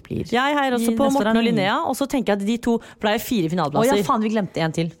faktisk blir. Jeg heier også på Morten og Linnea, og så tenker jeg at de to, for det er 4 finalplasser. Ja, faen, vi glemte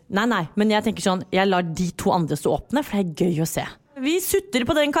en til. Nei, men jeg tenker sånn, jeg lar de 2 andre stå åpne, for det er gøy å se. Vi sutter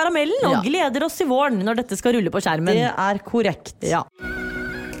på den karamellen og gleder oss i våren når dette skal rulle på skjermen. Det er korrekt. Ja.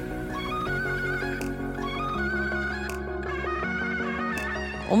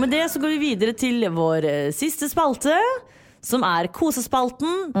 Og med det så går vi videre til vår siste spalte, som er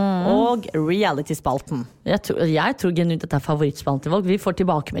kosespalten og reality-spalten. Jeg tror genuint dette er favorittspalten til folk. Vi får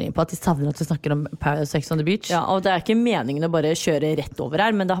tilbakemelding på at de savner at vi snakker om Paradise Sex on the Beach. Ja, og det er ikke meningen å bare kjøre rett over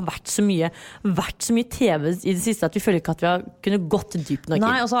her, men det har vært så mye TV i det siste at vi føler ikke at vi har kunnet gått dypt nok.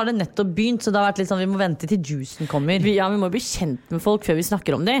 Nei, og så har det nettopp begynt, så det har vært litt sånn, vi må vente til juicen kommer. Vi må bli kjent med folk før vi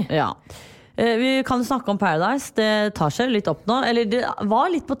snakker om det. Ja. Vi kan snakke om Paradise. Det tar seg litt opp nå. Eller det var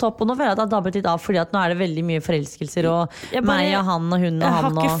litt på topp, og nå føler jeg at det har dabbet litt av, fordi at nå er det veldig mye forelskelser og meg og han og hun og han. Jeg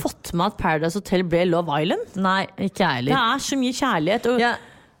har ikke fått med at Paradise Hotel ble Love Island. Nei, ikke jeg heller. Det er så mye kjærlighet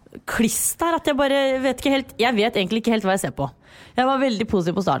og kliss der at jeg bare vet ikke helt. Jeg vet egentlig ikke helt hva jeg ser på. Jeg var veldig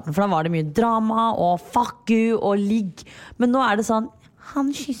positiv på starten, for da var det mye drama og fuck you og ligg. Men nå er det sånn, han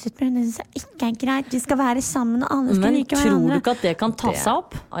kysset med henne, så ikke er greit. Vi skal være sammen, og alle skal like hverandre. Men tror du ikke at det kan ta seg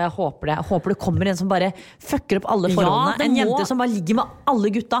opp? Og jeg håper det. Jeg håper det kommer en som bare fucker opp alle forholdene. En jente som bare ligger med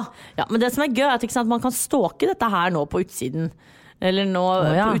alle gutta. Ja, men det som er gøy er at man kan stalke dette her nå på utsiden. Eller nå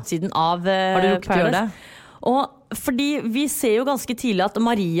på utsiden av Har du rukket å gjøre det? Og fordi vi ser jo ganske tidlig at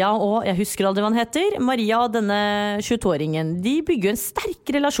Maria og, jeg husker aldri hva han heter, Maria og denne 22-åringen, de bygger en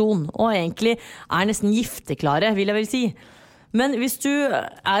sterk relasjon, og egentlig er nesten gifteklare, vil jeg vel si. Men hvis du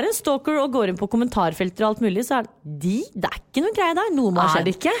er en stalker og går inn på kommentarfelter og alt mulig, så er det er ikke noe greie der. Noe må ha skjedd. Er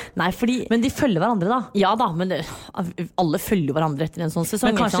det ikke? Nei, fordi men de følger hverandre da? Ja da, men alle følger hverandre etter en sånn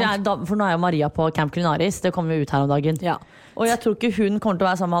sesong. Men kanskje for nå er jo Maria på Camp Culinaris. Det kommer jo ut her om dagen. Ja. Og jeg tror ikke hun kommer til å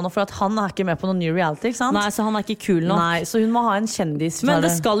være sammen med han, for at han er ikke med på noen ny reality, ikke sant? Nei, så han er ikke kul nok. Nei, så hun må ha en kjendis. Men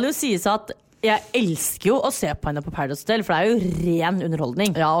det skal jo sies at jeg elsker jo å se på henne på Paradise Hotel, for det er jo ren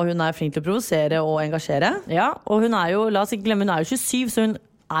underholdning. Ja, og hun er flink til å provosere og engasjere. Ja, og hun er jo, la oss ikke glemme, hun er jo 27, så hun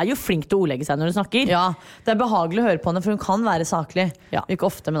er jo flink til å ordlegge seg når hun snakker. Ja, det er behagelig å høre på henne, for hun kan være saklig. Ja. Ikke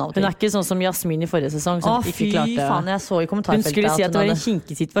ofte, men av og til. Hun er ikke sånn som Jasmin i forrige sesong, som ikke klarte. Fy faen, jeg så i kommentarfeltet. Hun skulle si at det var en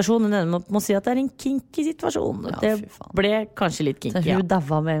kinky situasjon, men denne må si at det er en kinky situasjon. Ja, det ble kanskje litt kinky. Hun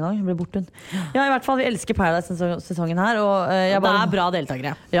daua med en gang, hun ble borte. Ja, i hvert fall, vi elsker Paradise-sesongen her. Og det er bra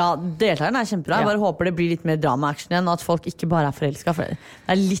deltakere. Ja, deltakerne er kjempebra. Jeg bare håper det blir litt mer drama-action igjen, og at folk ikke bare er forelsket. For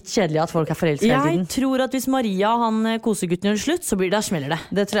det er litt kjedelig at folk er forelsket hele tiden. Jeg tror at hvis Maria og han kosegutten gjør slutt, så blir det smeller det.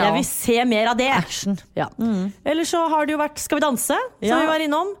 Det tror jeg vil se mer av det. Action. Ja. Eller så har det jo vært Skal vi danse, som vi var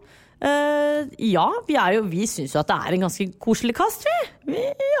innom. Vi synes jo at det er en ganske koselig kast.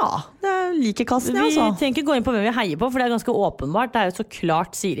 Det liker kasten, vi trenger ikke gå inn på hvem vi heier på, for det er ganske åpenbart. Det er jo så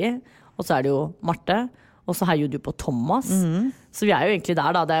klart Siri, og så er det jo Marte, og så heier du på Thomas. Så vi er jo egentlig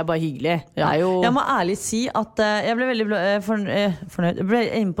der da, det er bare hyggelig. Jeg må ærlig si at jeg ble veldig fornøyd. Jeg ble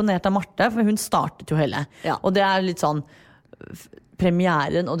imponert av Marte, for hun startet jo hele. Og det er litt sånn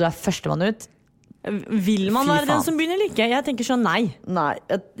premieren, og du er førstemann ut. Vil man være den som begynner eller ikke? Jeg tenker sånn nei.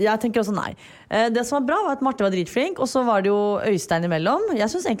 Jeg tenker også nei. Det som var bra var at Marte var dritflink, og så var det jo Øystein imellom. Jeg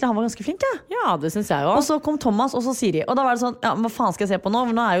synes egentlig han var ganske flink. Ja, det synes jeg også. Og så kom Thomas, og så Siri. Og da var det sånn, hva faen skal jeg se på nå?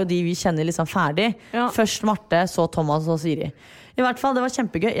 For nå er jo de vi kjenner liksom ferdig. Først Marte, så Thomas og Siri. I hvert fall, det var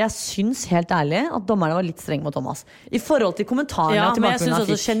kjempegøy. Jeg syns helt ærlig at dommerne var litt strenge mot Thomas. I forhold til kommentarene og men jeg synes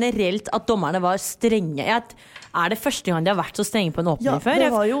tilbakemeldingene også generelt at dommerne var strenge. Er det første gang de har vært så strenge på en åpning før?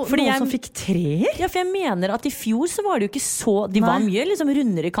 Det var jo noen som fikk 3. Ja, for jeg mener at i fjor så var det jo ikke så de var mye liksom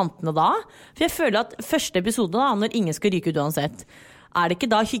rundere i kantene da. For jeg føler at første episode da, når ingen skal ryke ut uansett, er det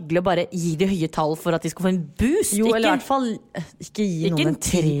ikke da hyggelig å bare gi de høye tall for at de skal få en boost? Jo, eller i hvert fall ikke gi noen en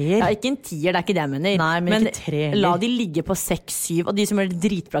 3. Ja, ikke en 10, det er ikke det jeg mener. Nei, men ikke 3 heller. La de ligge på 6-7, og de som er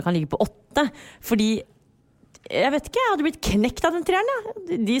dritbra kan ligge på 8. Fordi, jeg vet ikke, jeg hadde blitt knekt av den 3'eren. Ja.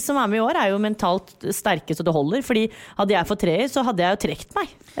 De som er med i år er jo mentalt sterke så det holder. Fordi hadde jeg fått 3'er, så hadde jeg jo trekt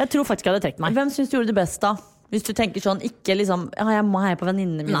meg. Jeg tror faktisk jeg hadde trekt meg. Hvem synes du gjorde det best da? Hvis du tenker sånn, ikke liksom jeg må heie på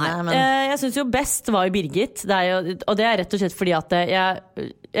venninnene mine. Nei, men... jeg synes jo best var jo Birgit. Og det er rett og slett fordi at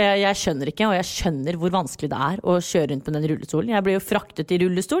jeg skjønner ikke, og jeg skjønner hvor vanskelig det er å kjøre rundt på den rullestolen. Jeg ble jo fraktet i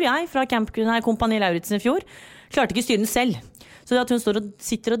rullestol, fra Kompani Lauritzen i fjor. Klarte ikke styre den selv. Så det at hun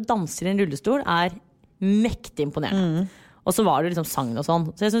sitter og danser i en rullestol er mektig imponerende. Og så var det liksom sangen og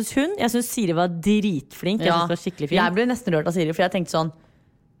sånn. Så jeg synes Siri var dritflink. Jeg synes det var skikkelig fin. Jeg ble nesten rørt av Siri, for jeg tenkte sånn,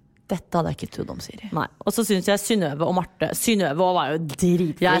 dette hadde jeg ikke trodd om Siri. Nei. Og så synes jeg Synnøve og Marte. Synnøve var jo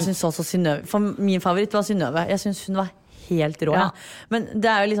dritflink. Jeg synes også Synnøve. For min favoritt var Synnøve. Jeg synes hun var helt rå. Ja. Men det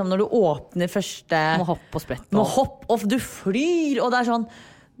er jo liksom når du åpner første Må hoppe og sprette. Må hoppe, og du flyr, og det er sånn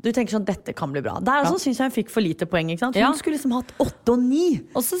du tenker sånn, dette kan bli bra. Der også synes jeg hun fikk for lite poeng, ikke sant? Hun skulle liksom hatt 8 og 9.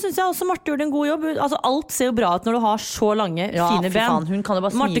 Og så synes jeg også Marte gjorde en god jobb. Altså, alt ser jo bra ut når du har så lange, fine ben. Faen, hun kan jo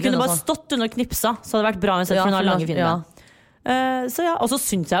bare Marte kunne bare stått under og knipsa, så hadde det vært bra uansett, for hun har lange, fine ben. Så ja, og så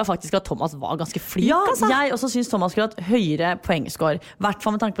synes jeg jo faktisk at Thomas var ganske flink. Ja, altså. Jeg også synes Thomas skulle hatt høyere poengscore.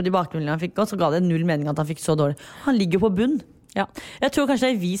 Hvertfall med tanke på de bakgrunnene han fikk, så ga det null mening at han fikk så dårlig. Han ligger på bunn. Ja. Jeg tror kanskje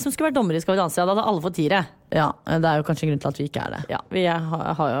det er vi som skulle vært dommer i Skal vi danse. Da hadde alle fått 10. Ja, det er jo kanskje grunn til at vi ikke er det. Ja, vi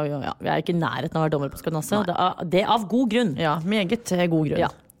er ikke i nærheten av å være dommer på Skal vi danse. Det er av god grunn. Ja, meget god grunn.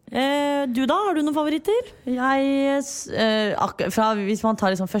 Ja. Du da, har du noen favoritter? Hvis man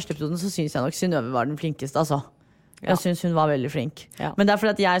tar liksom første episoden, så synes jeg nok Synnøve var den flinkeste, altså. Jeg synes hun var veldig flink. Men det er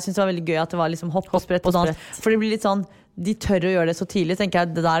fordi at jeg synes det var veldig gøy at det var liksom hopp og sprett og sånn. For det blir litt sånn, de tør å gjøre det så tidlig, tenker jeg.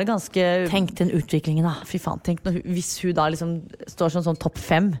 Det der er ganske... Tenk den utviklingen da. Fy faen, tenk hvis hun da liksom står sånn topp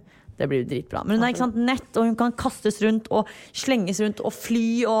 5. Det blir jo dritbra. Men hun er ikke sant, nett, og hun kan kastes rundt og slenges rundt og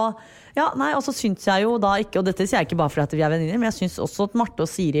fly og... Ja, nei, og så synes jeg jo da ikke, og dette sier jeg ikke bare fordi at vi er venninner, men jeg synes også at Marte og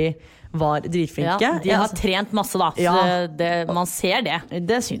Siri var dritflinke. Ja, de har trent masse da, så man ser det.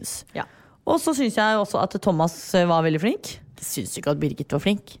 Det synes. Ja. Og så synes jeg også at Thomas var veldig flink. Jeg synes ikke at Birgit var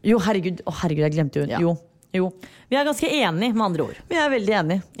flink. Jo, herregud, jeg glemte jo. Jo. Vi er ganske enige, med andre ord. Vi er veldig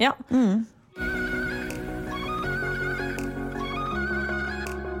enige. Ja.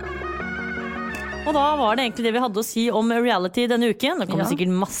 Og da var det egentlig det vi hadde å si om reality denne uken. Det kommer sikkert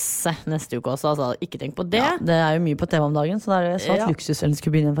masse neste uke også, altså ikke tenk på det. Ja, det er jo mye på TV om dagen, så det er jeg sa at Luksusfellen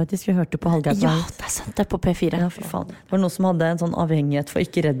skulle begynne faktisk. Vi hørte på Hallgeir. Ja, det er sant, det er på P4. Ja, fy faen. Det var noen som hadde en sånn avhengighet for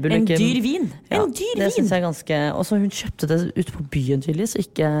ikke Red Bull. En dyr vin. Ja, en dyr vin. Det synes jeg er ganske... Og så hun kjøpte det ute på byen tydeligvis,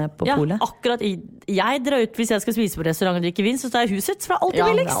 ikke på polet. Ja, akkurat. Jeg drar ut hvis jeg skal spise på restaurant og drikke vin, så tar jeg huset, for det er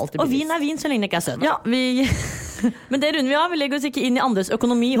alltid billigst. Og vin er vin så lenge det ikke er søt. Ja, men det runder vi av. Vi legger oss ikke inn i andres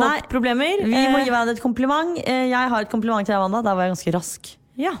økonomi og problemer. Vi må gi hverandre et kompliment. Jeg har et kompliment til deg, Wanda. Der var jeg ganske rask.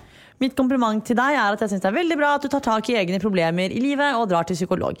 Ja. Mitt kompliment til deg er at jeg synes det er veldig bra at du tar tak i egne problemer i livet og drar til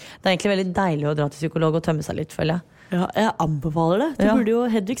psykolog. Det er egentlig veldig deilig å dra til psykolog og tømme seg litt, føler jeg. Ja, jeg anbefaler det. Det burde jo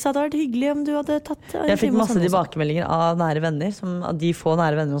Hedvig sa det hadde vært hyggelig om du hadde tatt Jeg fikk masse tilbakemeldinger av nære venner, de få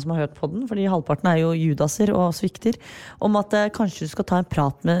nære venner som har hørt podden, fordi halvparten er jo judaser og svikter, om at kanskje du skal ta en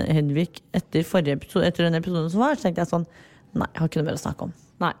prat med Hedvig etter denne episoden som var. Så tenkte jeg sånn, nei, jeg har ikke noe mer å snakke om.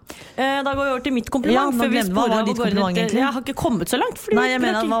 Nei. Da går vi over til mitt kompliment. Hva var ditt kompliment egentlig? Jeg har ikke kommet så langt. Nei, jeg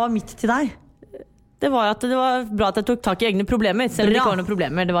mener, hva var mitt til deg? Det var at det var bra at jeg tok tak i egne problemer. Selv om det ikke var noen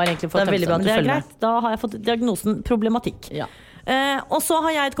problemer. Det var egentlig for det er veldig bra at du følger med. Da har jeg fått diagnosen problematikk. Ja. Og så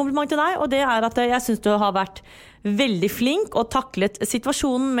har jeg et kompliment til deg, og det er at jeg synes du har vært veldig flink og taklet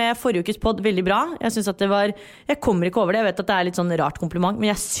situasjonen med forrige ukes podd veldig bra. Jeg synes at det var, jeg kommer ikke over det, jeg vet at det er litt sånn rart kompliment, men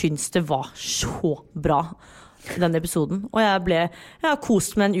jeg synes det var så bra den episoden. Og jeg har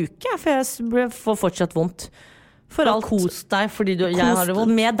kost med en uke, for jeg får fortsatt vondt. For alt kost deg fordi jeg har det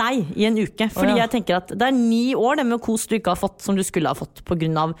vondt med deg i en uke. Fordi jeg tenker at det er 9 år det med kos du ikke har fått som du skulle ha fått på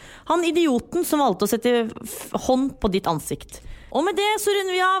grunn av han idioten som valgte å sette hånd på ditt ansikt. Og med det så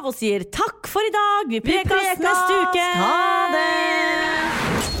runder vi av og sier takk for i dag. Vi prekes neste uke. Ha det.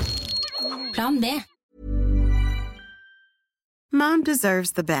 Plan B. Mom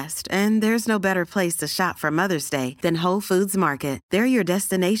deserves the best, and there's no better place to shop for Mother's Day than Whole Foods Market. They're your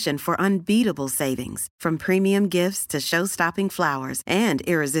destination for unbeatable savings, from premium gifts to show-stopping flowers and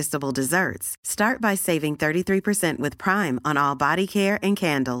irresistible desserts. Start by saving 33% with Prime on all body care and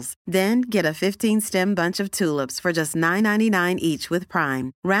candles. Then get a 15-stem bunch of tulips for just $9.99 each with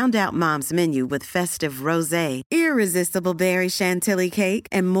Prime. Round out Mom's menu with festive rosé, irresistible berry chantilly cake,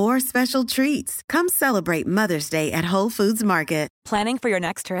 and more special treats. Come celebrate Mother's Day at Whole Foods Market. Planning for your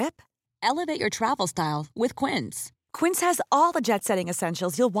next trip? Elevate your travel style with Quince. Quince has all the jet-setting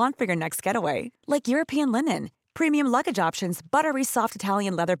essentials you'll want for your next getaway, like European linen, premium luggage options, buttery soft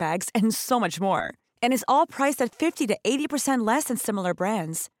Italian leather bags, and so much more. And is all priced at 50 to 80% less than similar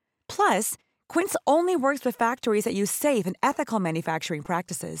brands. Plus, Quince only works with factories that use safe and ethical manufacturing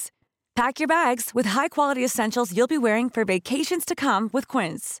practices. Pack your bags with high-quality essentials you'll be wearing for vacations to come with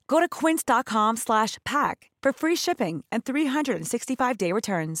Quince. Go to quince.com/pack for free shipping and 365-day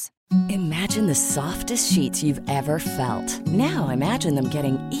returns. Imagine the softest sheets you've ever felt. Now imagine them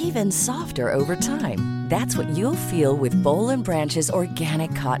getting even softer over time. That's what you'll feel with Boll & Branch's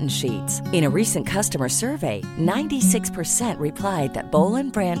organic cotton sheets. In a recent customer survey, 96% replied that Boll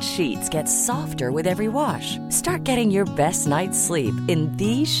 & Branch sheets get softer with every wash. Start getting your best night's sleep in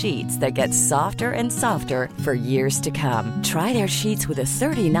these sheets that get softer and softer for years to come. Try their sheets with a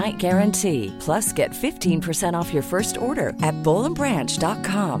 30-night guarantee. Plus, get 15% off your first order at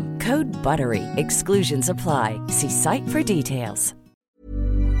bollandbranch.com. Code BUTTERY. Exclusions apply. See site for details.